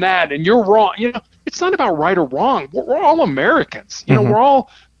and I'm that, and you're wrong. It's not about right or wrong. We're all Americans. We're all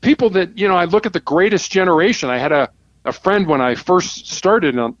people that, I look at the greatest generation. I had a friend when I first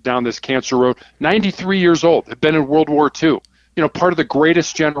started down this cancer road, 93 years old, had been in World War II, part of the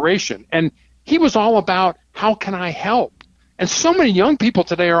greatest generation. And he was all about, how can I help? And so many young people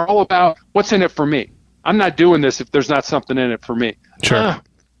today are all about, what's in it for me? I'm not doing this if there's not something in it for me. Sure.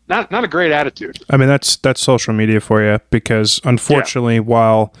 Not a great attitude. I mean, that's social media for you, because unfortunately,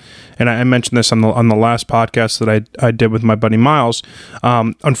 and I mentioned this on the last podcast that I did with my buddy Miles,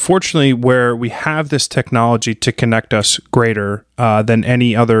 unfortunately, where we have this technology to connect us greater than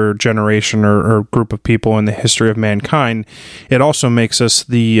any other generation or group of people in the history of mankind, it also makes us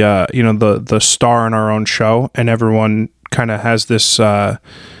the star in our own show, and everyone kind of has this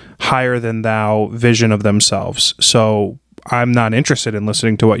higher than thou vision of themselves. So I'm not interested in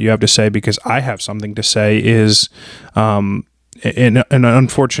listening to what you have to say, because I have something to say is an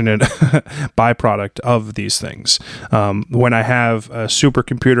unfortunate byproduct of these things. When I have a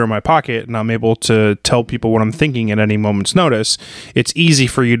supercomputer in my pocket and I'm able to tell people what I'm thinking at any moment's notice, it's easy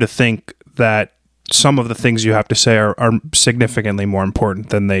for you to think that some of the things you have to say are significantly more important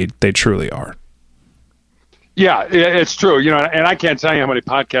than they truly are. Yeah, it's true. And I can't tell you how many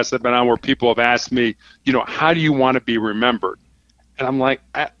podcasts I've been on where people have asked me, how do you want to be remembered? And I'm like,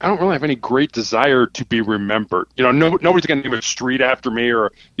 I don't really have any great desire to be remembered. Nobody's going to name a street after me,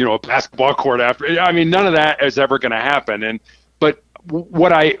 or, a basketball court after. I mean, none of that is ever going to happen. But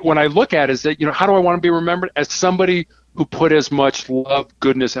when I look at it is that, how do I want to be remembered? As somebody who put as much love,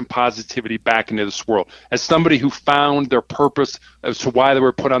 goodness, and positivity back into this world, as somebody who found their purpose as to why they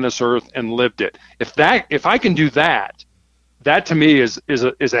were put on this earth and lived it. If I can do that, that to me is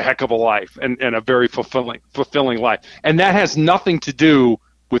a heck of a life, and a very fulfilling life. And that has nothing to do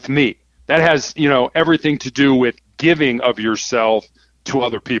with me. That has, everything to do with giving of yourself to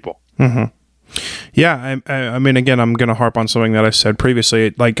other people. Mm-hmm. Yeah, I mean, again, I'm going to harp on something that I said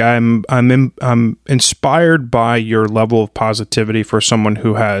previously. Like, I'm inspired by your level of positivity for someone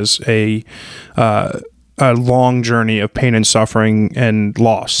who has a long journey of pain and suffering and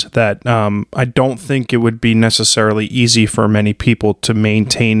loss. That I don't think it would be necessarily easy for many people to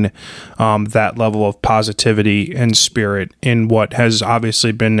maintain that level of positivity and spirit in what has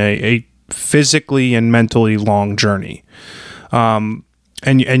obviously been a physically and mentally long journey.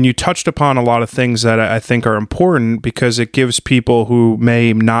 And you touched upon a lot of things that I think are important, because it gives people who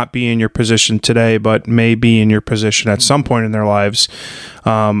may not be in your position today, but may be in your position at some point in their lives,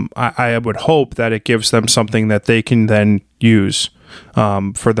 I would hope that it gives them something that they can then use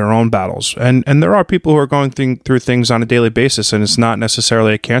for their own battles. And there are people who are going through things on a daily basis, and it's not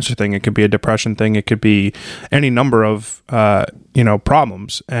necessarily a cancer thing. It could be a depression thing. It could be any number of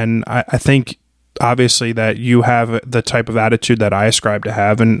problems. And I think, obviously, that you have the type of attitude that I ascribe to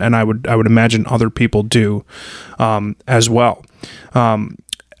have, and I would imagine other people do as well.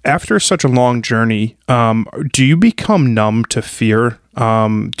 After such a long journey, do you become numb to fear?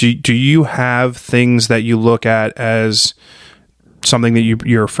 Do you have things that you look at as something that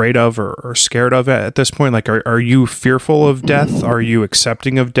you're afraid of or scared of at this point? Like, are you fearful of death? Are you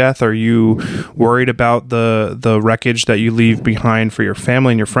accepting of death? Are you worried about the wreckage that you leave behind for your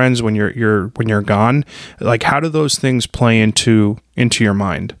family and your friends when you're gone? Like, how do those things play into your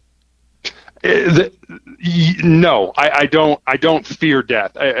mind? No, I don't fear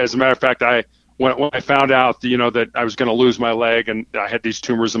death. As a matter of fact, when I found out that I was going to lose my leg and I had these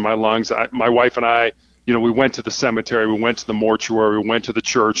tumors in my lungs, my wife and I, we went to the cemetery, we went to the mortuary, we went to the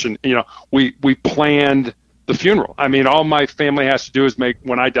church, and we planned the funeral. I mean, all my family has to do is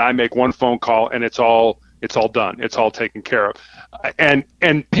when I die, make one phone call, and it's all done. It's all taken care of. And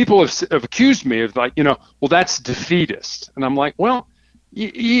people have accused me of well, that's defeatist. And I'm like, well,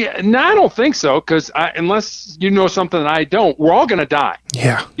 yeah, no, I don't think so, because unless you know something that I don't, we're all going to die.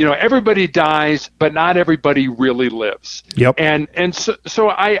 Yeah. Everybody dies, but not everybody really lives. Yep. And so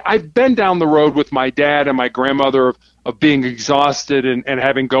I've been down the road with my dad and my grandmother of being exhausted and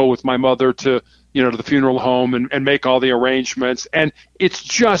having to go with my mother to the funeral home and make all the arrangements. And it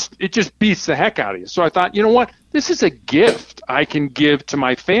just beats the heck out of you. So I thought, you know what? This is a gift I can give to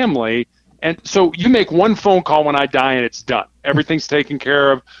my family. And so you make one phone call when I die and it's done. Everything's taken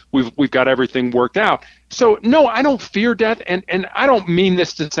care of. We've got everything worked out. So no, I don't fear death. And I don't mean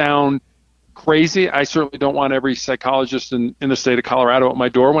this to sound crazy. I certainly don't want every psychologist in the state of Colorado at my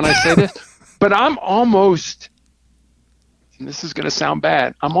door when I say this. But I'm almost, and this is going to sound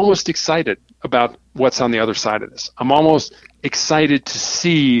bad, I'm almost excited about what's on the other side of this. I'm almost excited to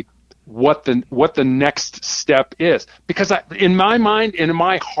see what the next step is, because in my mind, in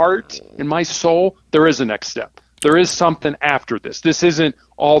my heart, in my soul, there is a next step. There is something after this. This isn't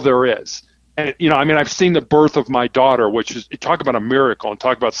all there is. And, I've seen the birth of my daughter, which is, talk about a miracle and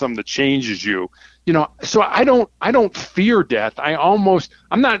talk about something that changes you, so I don't fear death. I'm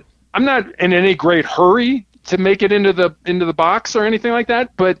not in any great hurry to make it into the box or anything like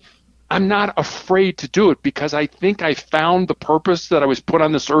that, but I'm not afraid to do it, because I think I found the purpose that I was put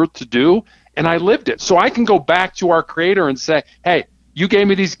on this earth to do, and I lived it. So I can go back to our Creator and say, hey, you gave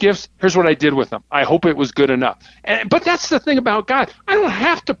me these gifts. Here's what I did with them. I hope it was good enough. But that's the thing about God. I don't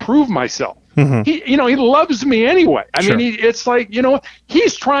have to prove myself. Mm-hmm. He loves me anyway. Sure. It's like,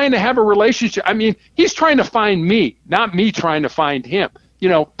 he's trying to have a relationship. He's trying to find me, not me trying to find him.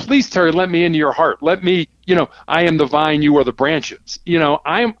 Please, Terry, let me into your heart. Let me, I am the vine, you are the branches.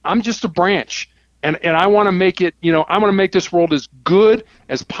 I'm just a branch. And I want to make it, I want to make this world as good,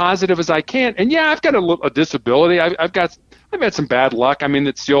 as positive as I can. And yeah, I've got a disability. I've had some bad luck.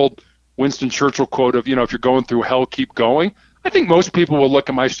 It's the old Winston Churchill quote of, if you're going through hell, keep going. I think most people will look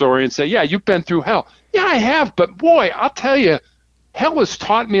at my story and say, yeah, you've been through hell. Yeah, I have. But boy, I'll tell you, hell has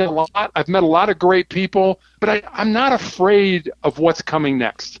taught me a lot. I've met a lot of great people, but I'm not afraid of what's coming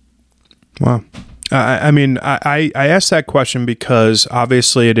next. Wow. I asked that question because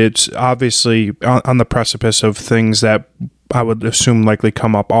obviously it's obviously on the precipice of things that I would assume likely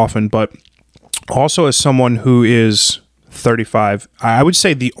come up often, but also as someone who is 35, I would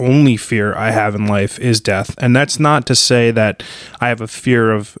say the only fear I have in life is death. And that's not to say that I have a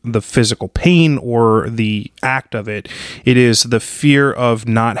fear of the physical pain or the act of it. It is the fear of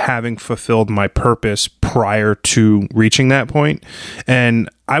not having fulfilled my purpose prior to reaching that point. And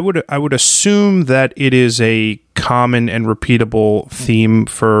I would assume that it is a common and repeatable theme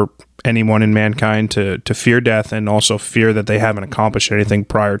for anyone in mankind to fear death, and also fear that they haven't accomplished anything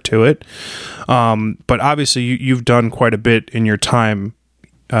prior to it. But obviously you've done quite a bit in your time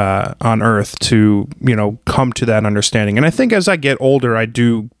on Earth to, come to that understanding. And I think as I get older, I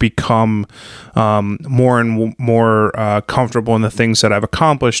do become more and more comfortable in the things that I've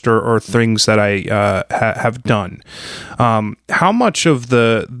accomplished or things that I have done. How much of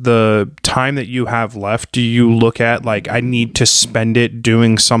the time that you have left do you look at like I need to spend it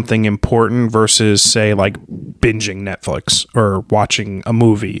doing something important versus, say, like binging Netflix or watching a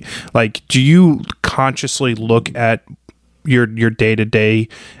movie? Like, do you consciously look at your day-to-day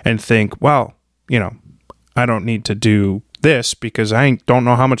and think, well, I don't need to do this because I don't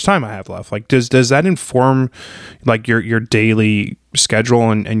know how much time I have left? Like, does that inform like your daily schedule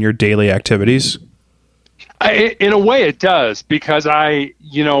and your daily activities? In a way it does, because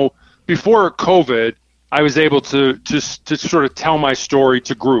before COVID, I was able to sort of tell my story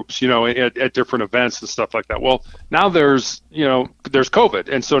to groups, at different events and stuff like that. Well, now there's COVID,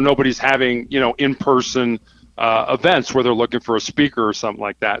 and so nobody's having, in-person events where they're looking for a speaker or something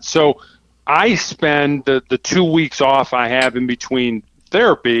like that. So I spend the 2 weeks off I have in between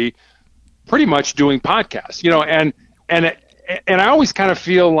therapy pretty much doing podcasts, and I always kind of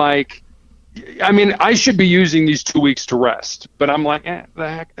feel like, I should be using these 2 weeks to rest, but I'm like, the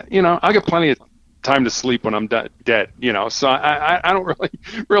heck, I'll get plenty of time to sleep when I'm dead, so I don't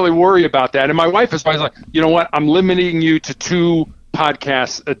really worry about that. And my wife is always like, you know what, I'm limiting you to 2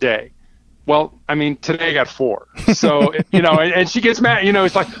 podcasts a day. Well, today I got 4. So, and she gets mad,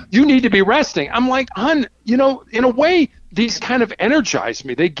 it's like, you need to be resting. I'm like, hon, in a way, these kind of energize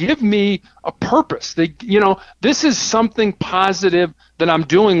me. They give me a purpose. This is something positive that I'm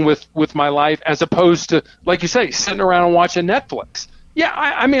doing with my life, as opposed to, like you say, sitting around and watching Netflix. Yeah,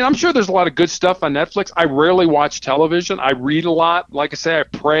 I'm sure there's a lot of good stuff on Netflix. I rarely watch television. I read a lot. Like I say, I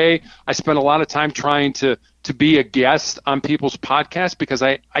pray. I spend a lot of time trying to be a guest on people's podcasts, because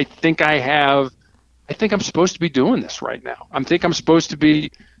I think I'm supposed to be doing this right now. I think I'm supposed to be,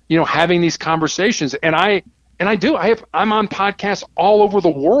 having these conversations. And I'm on podcasts all over the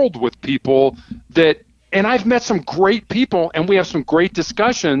world with people and I've met some great people, and we have some great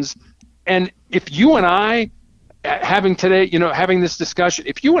discussions. And if you and I, having this discussion,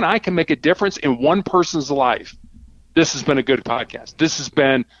 if you and I can make a difference in one person's life, this has been a good podcast. This has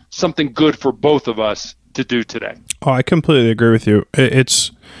been something good for both of us to do today. Oh, I completely agree with you.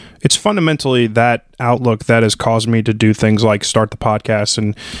 It's fundamentally that outlook that has caused me to do things like start the podcast.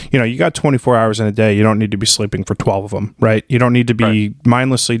 And, you got 24 hours in a day. You don't need to be sleeping for 12 of them, right? You don't need to be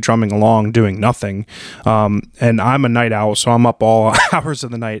mindlessly drumming along doing nothing. And I'm a night owl, so I'm up all hours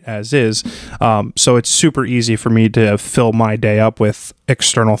of the night as is. So it's super easy for me to fill my day up with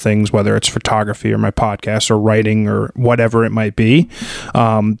external things, whether it's photography or my podcast or writing or whatever it might be.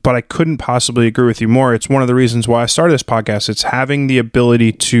 But I couldn't possibly agree with you more. It's one of the reasons why I started this podcast. It's having the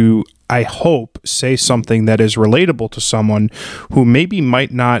ability to, I hope, say something that is relatable to someone who maybe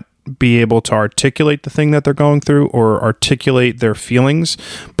might not be able to articulate the thing that they're going through or articulate their feelings,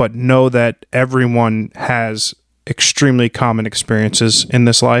 but know that everyone has extremely common experiences in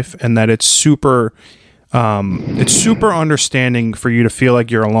this life, and that it's super understanding for you to feel like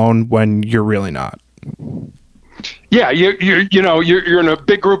you're alone when you're really not. Yeah, you're in a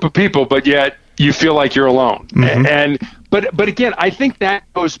big group of people, but yet you feel like you're alone. Mm-hmm. But again, I think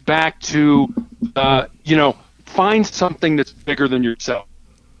that goes back to find something that's bigger than yourself.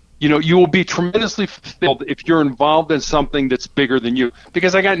 You will be tremendously fulfilled if you're involved in something that's bigger than you.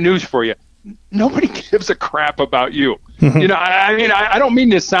 Because I got news for you. Nobody gives a crap about you. Mm-hmm. I don't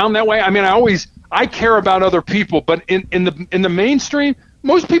mean to sound that way. I mean, I care about other people, but in the mainstream,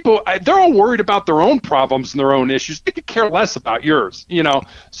 most people, they're all worried about their own problems and their own issues. They could care less about yours,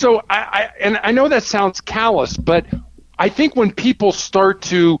 So I know that sounds callous, but I think when people start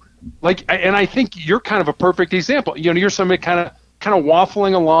to and I think you're kind of a perfect example. You're somebody kind of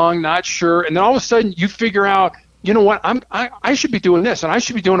waffling along, not sure, and then all of a sudden you figure out, you know what, I should be doing this, and I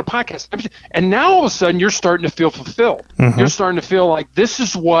should be doing a podcast, and now all of a sudden you're starting to feel fulfilled. Mm-hmm. You're starting to feel like this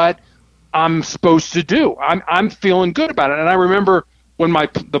is what I'm supposed to do. I'm feeling good about it. And I remember when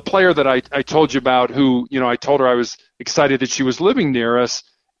the player that I told you about, who I told her I was excited that she was living near us.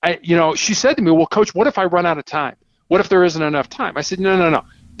 She said to me, "Well, Coach, what if I run out of time? What if there isn't enough time?" I said, "No.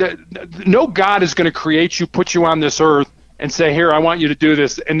 No God is going to create you, put you on this earth, and say, here, I want you to do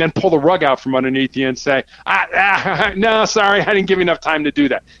this, and then pull the rug out from underneath you and say, no, sorry, I didn't give you enough time to do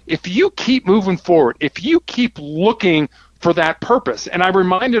that." If you keep moving forward, if you keep looking for that purpose, and I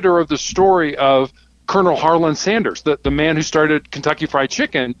reminded her of the story of Colonel Harlan Sanders, the man who started Kentucky Fried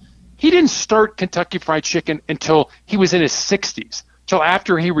Chicken. He didn't start Kentucky Fried Chicken until he was in his 60s, till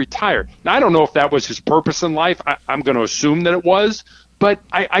after he retired. Now, I don't know if that was his purpose in life. I'm going to assume that it was, but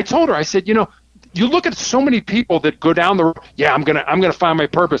I told her, I said, you look at so many people that go down the road, I'm gonna find my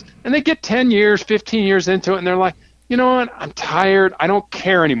purpose, and they get 10 years, 15 years into it, and they're like, you know what, I'm tired, I don't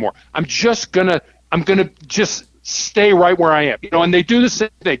care anymore. I'm gonna just stay right where I am. And they do the same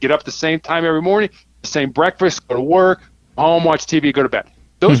thing. They get up the same time every morning, the same breakfast, go to work, home, watch TV, go to bed.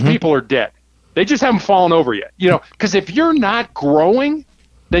 Those mm-hmm. people are dead. They just haven't fallen over yet. Because if you're not growing,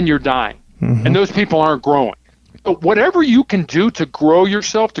 then you're dying, mm-hmm. and those people aren't growing. But whatever you can do to grow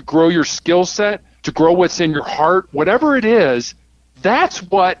yourself, to grow your skill set, to grow what's in your heart, whatever it is, that's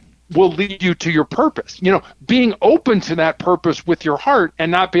what will lead you to your purpose. Being open to that purpose with your heart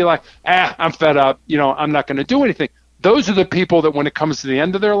and not be like, I'm fed up, I'm not going to do anything. Those are the people that when it comes to the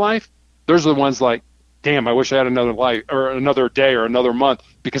end of their life, those are the ones like, damn, I wish I had another life or another day or another month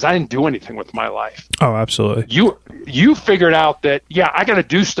because I didn't do anything with my life. Oh, absolutely. You figured out that, I got to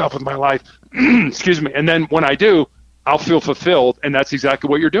do stuff with my life. Excuse me. And then when I do, I'll feel fulfilled. And that's exactly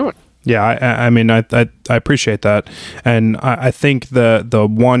what you're doing. Yeah. I appreciate that. And I think the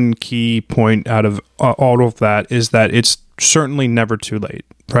one key point out of all of that is that it's certainly never too late,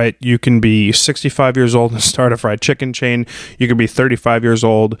 right? You can be 65 years old and start a fried chicken chain. You can be 35 years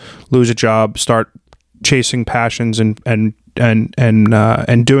old, lose a job, start chasing passions and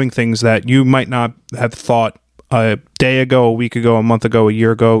doing things that you might not have thought a day ago, a week ago, a month ago, a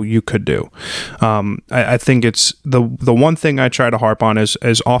year ago, you could do. I think it's the one thing I try to harp on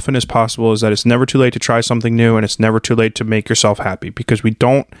as often as possible is that it's never too late to try something new, and it's never too late to make yourself happy, because we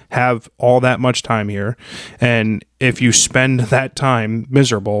don't have all that much time here. And if you spend that time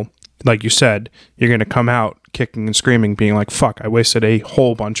miserable, like you said, you're going to come out kicking and screaming, being like, fuck, I wasted a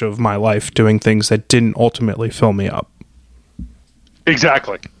whole bunch of my life doing things that didn't ultimately fill me up.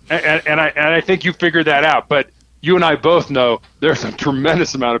 Exactly. And I think you figured that out, but you and I both know there's a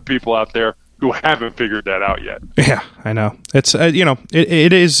tremendous amount of people out there who haven't figured that out yet. Yeah, I know. It's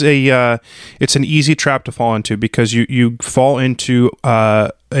it is it's an easy trap to fall into, because you fall into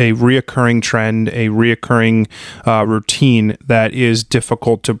a reoccurring trend, a reoccurring routine that is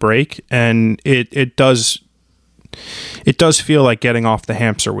difficult to break, and it does feel like getting off the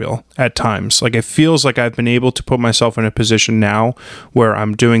hamster wheel at times. Like, it feels like I've been able to put myself in a position now where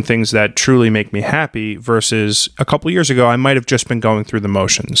I'm doing things that truly make me happy, versus a couple years ago, I might have just been going through the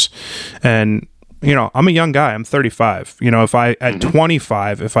motions. And I'm a young guy. I'm 35. If I at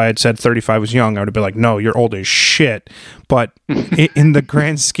 25, if I had said 35 was young, I would have been like, no, you're old as shit. But in the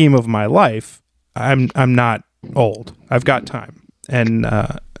grand scheme of my life, I'm not old. I've got time, and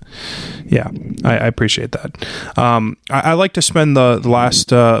I appreciate that. I like to spend the last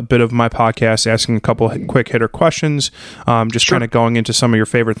bit of my podcast asking a couple quick hitter questions, just kind of going into some of your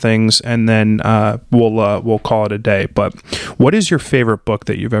favorite things, and then we'll call it a day. But what is your favorite book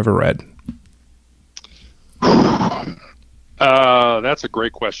that you've ever read? That's a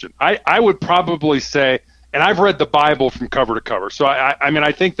great question. I would probably say, and I've read the Bible from cover to cover, so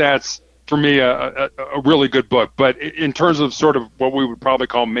I think that's, for me, a really good book. But in terms of sort of what we would probably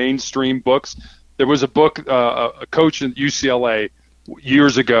call mainstream books, there was a book, a coach at UCLA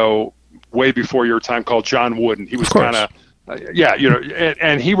years ago, way before your time, called John Wooden. He was kind of,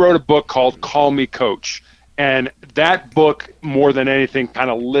 and he wrote a book called Call Me Coach. And that book, more than anything, kind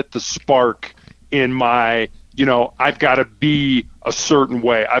of lit the spark in my, I've got to be a certain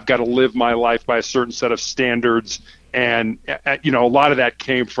way. I've got to live my life by a certain set of standards. And, a lot of that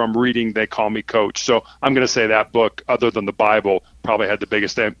came from reading They Call Me Coach. So I'm going to say that book, other than the Bible, probably had the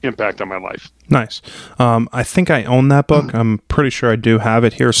biggest impact on my life. Nice. I think I own that book. I'm pretty sure I do have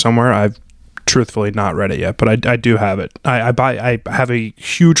it here somewhere. I've truthfully not read it yet, but I do have it. I have a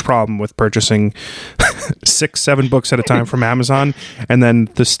huge problem with purchasing 6-7 books at a time from Amazon, and then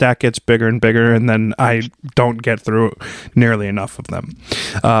the stack gets bigger and bigger, and then I don't get through nearly enough of them.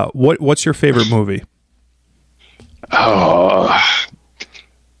 What's your favorite movie? I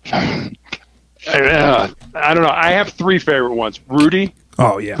don't know. I have 3 favorite ones: Rudy,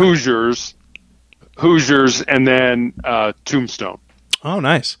 Hoosiers, and then Tombstone. Oh,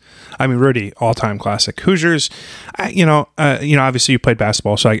 nice. I mean, Rudy, all-time classic. Hoosiers, obviously you played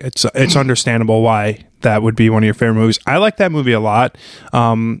basketball, so it's understandable why that would be one of your favorite movies. I like that movie a lot.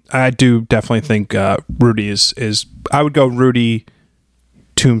 I do definitely think Rudy is. I would go Rudy,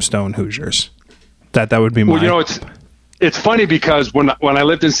 Tombstone, Hoosiers. That would be my. Well, it's funny because when I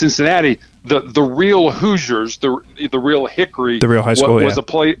lived in Cincinnati, the real Hoosiers, the real Hickory, the real high school, was a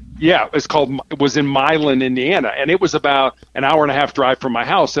place. Yeah, it was in Milan, Indiana, and it was about an hour and a half drive from my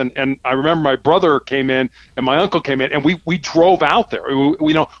house. And I remember my brother came in and my uncle came in, and we drove out there.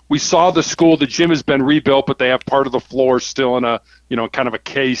 We saw the school. The gym has been rebuilt, but they have part of the floor still in a kind of a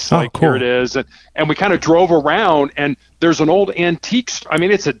case. Cool. Here it is, and we kind of drove around. And there's an old antique. I mean,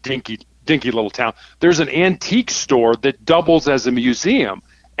 it's a dinky little town. There's an antique store that doubles as a museum.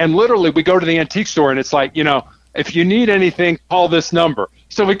 And literally we go to the antique store and it's like, if you need anything, call this number.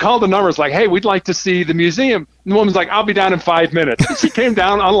 So we called the number. It's like, hey, we'd like to see the museum. And the woman's like, I'll be down in 5 minutes. And she came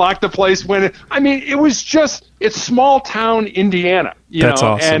down, unlocked the place. It's small town Indiana. That's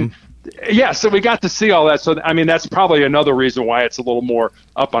awesome. And so we got to see all that. So, that's probably another reason why it's a little more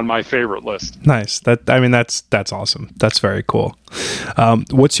up on my favorite list. Nice. That's awesome. That's very cool.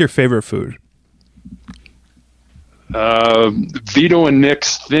 What's your favorite food? Vito and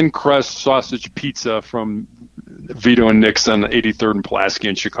Nick's thin crust sausage pizza from Vito and Nick's on 83rd and Pulaski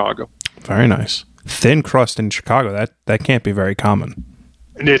in Chicago. Very nice. Thin crust in Chicago. That can't be very common.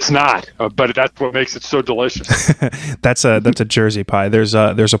 It's not, but that's what makes it so delicious. That's a Jersey pie. There's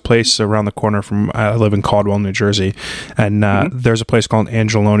a place around the corner from I live in Caldwell, New Jersey, and there's a place called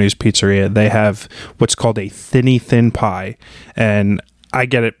Angeloni's Pizzeria. They have what's called a thin pie, and I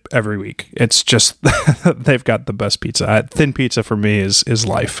get it every week. It's just they've got the best pizza. Thin pizza for me is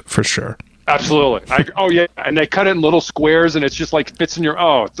life for sure. Absolutely. And they cut it in little squares, and it's just like fits in your.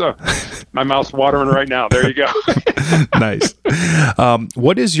 My mouth's watering right now. There you go. Nice.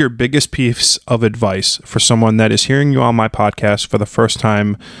 What is your biggest piece of advice for someone that is hearing you on my podcast for the first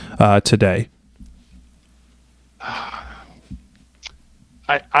time today?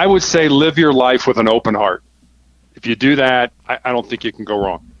 I would say live your life with an open heart. If you do that, I don't think you can go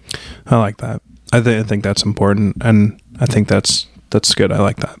wrong. I like that. I think that's important, and I think that's good. I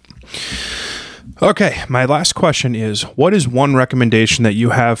like that. Okay, my last question is, what is one recommendation that you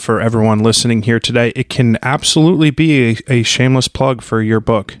have for everyone listening here today? It can absolutely be a shameless plug for your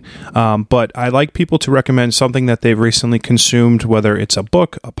book, but I like people to recommend something that they've recently consumed, whether it's a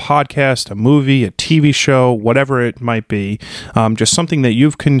book, a podcast, a movie, a TV show, whatever it might be, just something that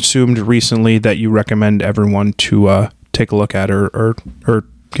you've consumed recently that you recommend everyone to take a look at or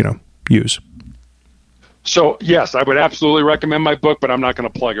use. So, yes, I would absolutely recommend my book, but I'm not going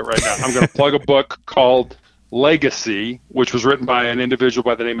to plug it right now. I'm going to plug a book called Legacy, which was written by an individual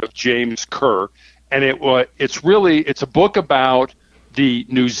by the name of James Kerr. And it's a book about the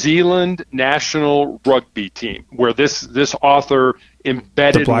New Zealand national rugby team, where this author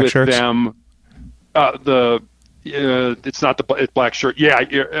embedded with Shirts? Them it's not the Black Shirt.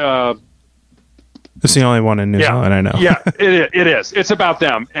 Yeah, It's the only one in New Zealand I know. Yeah, it is. It's about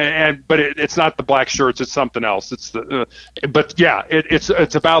them, but it's not the black shirts. It's something else. It's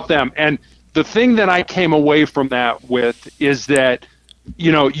it's about them. And the thing that I came away from that with is that,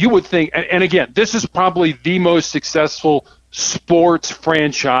 you would think, and again, this is probably the most successful sports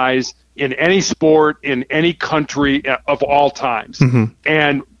franchise in any sport in any country of all times. Mm-hmm.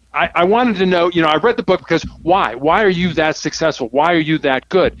 And I wanted to know, I read the book because why? Why are you that successful? Why are you that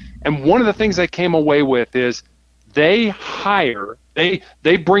good? And one of the things I came away with is they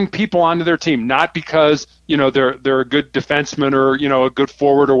bring people onto their team, not because, they're a good defenseman or, a good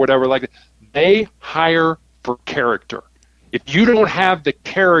forward or whatever like that. They hire for character. If you don't have the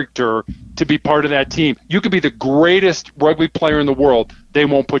character to be part of that team, you could be the greatest rugby player in the world. They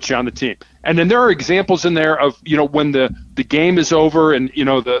won't put you on the team. And then there are examples in there of, when the game is over and,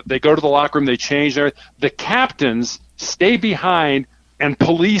 they go to the locker room, they change. The captains stay behind and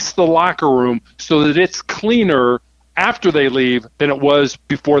police the locker room so that it's cleaner after they leave than it was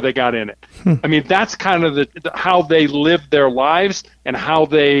before they got in it. I mean, that's kind of how they live their lives and how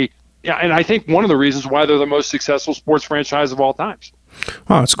they. Yeah, and I think one of the reasons why they're the most successful sports franchise of all times.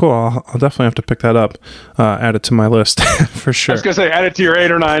 Oh, it's cool. I'll definitely have to pick that up, add it to my list for sure. I was going to say, add it to your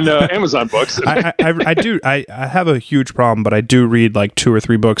 8 or 9 Amazon books. I do. I have a huge problem, but I do read like 2 or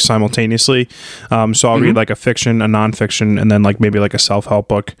 3 books simultaneously. So I'll read like a fiction, a nonfiction, and then like maybe like a self-help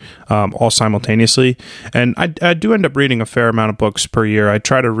book, all simultaneously. And I do end up reading a fair amount of books per year. I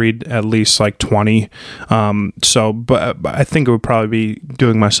try to read at least like 20. But I think it would probably be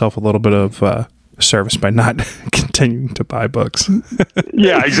doing myself a little bit of service by not continuing to buy books.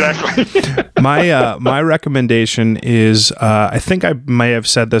 Yeah, exactly. My recommendation is, I think I may have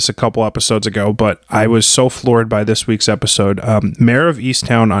said this a couple episodes ago, but I was so floored by this week's episode. Mayor of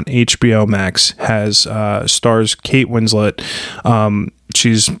Easttown on HBO Max has stars Kate Winslet.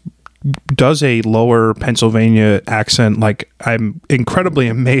 She's does a lower Pennsylvania accent like I'm incredibly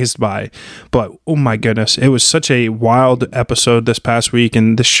amazed by, but oh my goodness, it was such a wild episode this past week,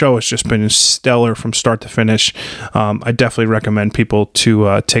 and this show has just been stellar from start to finish. I definitely recommend people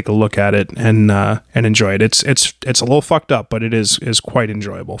to take a look at it and enjoy it. It's a little fucked up, but it is quite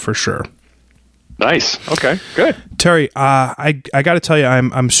enjoyable for sure. Nice. Okay, good. Terry, I got to tell you,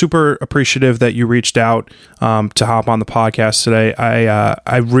 I'm super appreciative that you reached out to hop on the podcast today.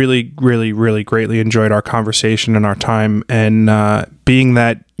 I really, really, really greatly enjoyed our conversation and our time. And being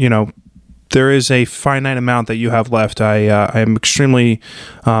that, there is a finite amount that you have left, I am extremely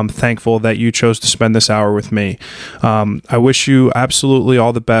thankful that you chose to spend this hour with me. I wish you absolutely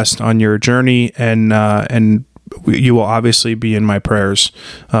all the best on your journey, and you will obviously be in my prayers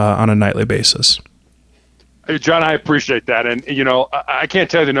on a nightly basis. John, I appreciate that. And, I can't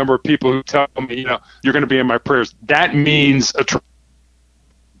tell you the number of people who tell me, you're going to be in my prayers. That means because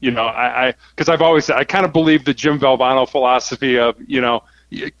I've always said, I kind of believe the Jim Valvano philosophy of,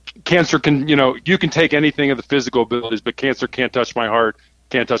 cancer can, you can take anything of the physical abilities, but cancer can't touch my heart,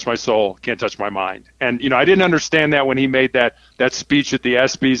 can't touch my soul, can't touch my mind. And, I didn't understand that when he made that speech at the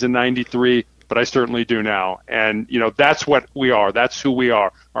ESPYs in '93. But I certainly do now. And, that's what we are. That's who we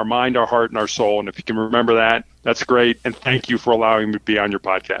are, our mind, our heart, and our soul. And if you can remember that, that's great. And thank you for allowing me to be on your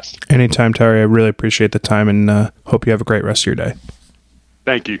podcast. Anytime, Terry. I really appreciate the time, and hope you have a great rest of your day.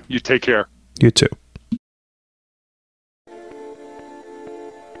 Thank you. You take care. You too.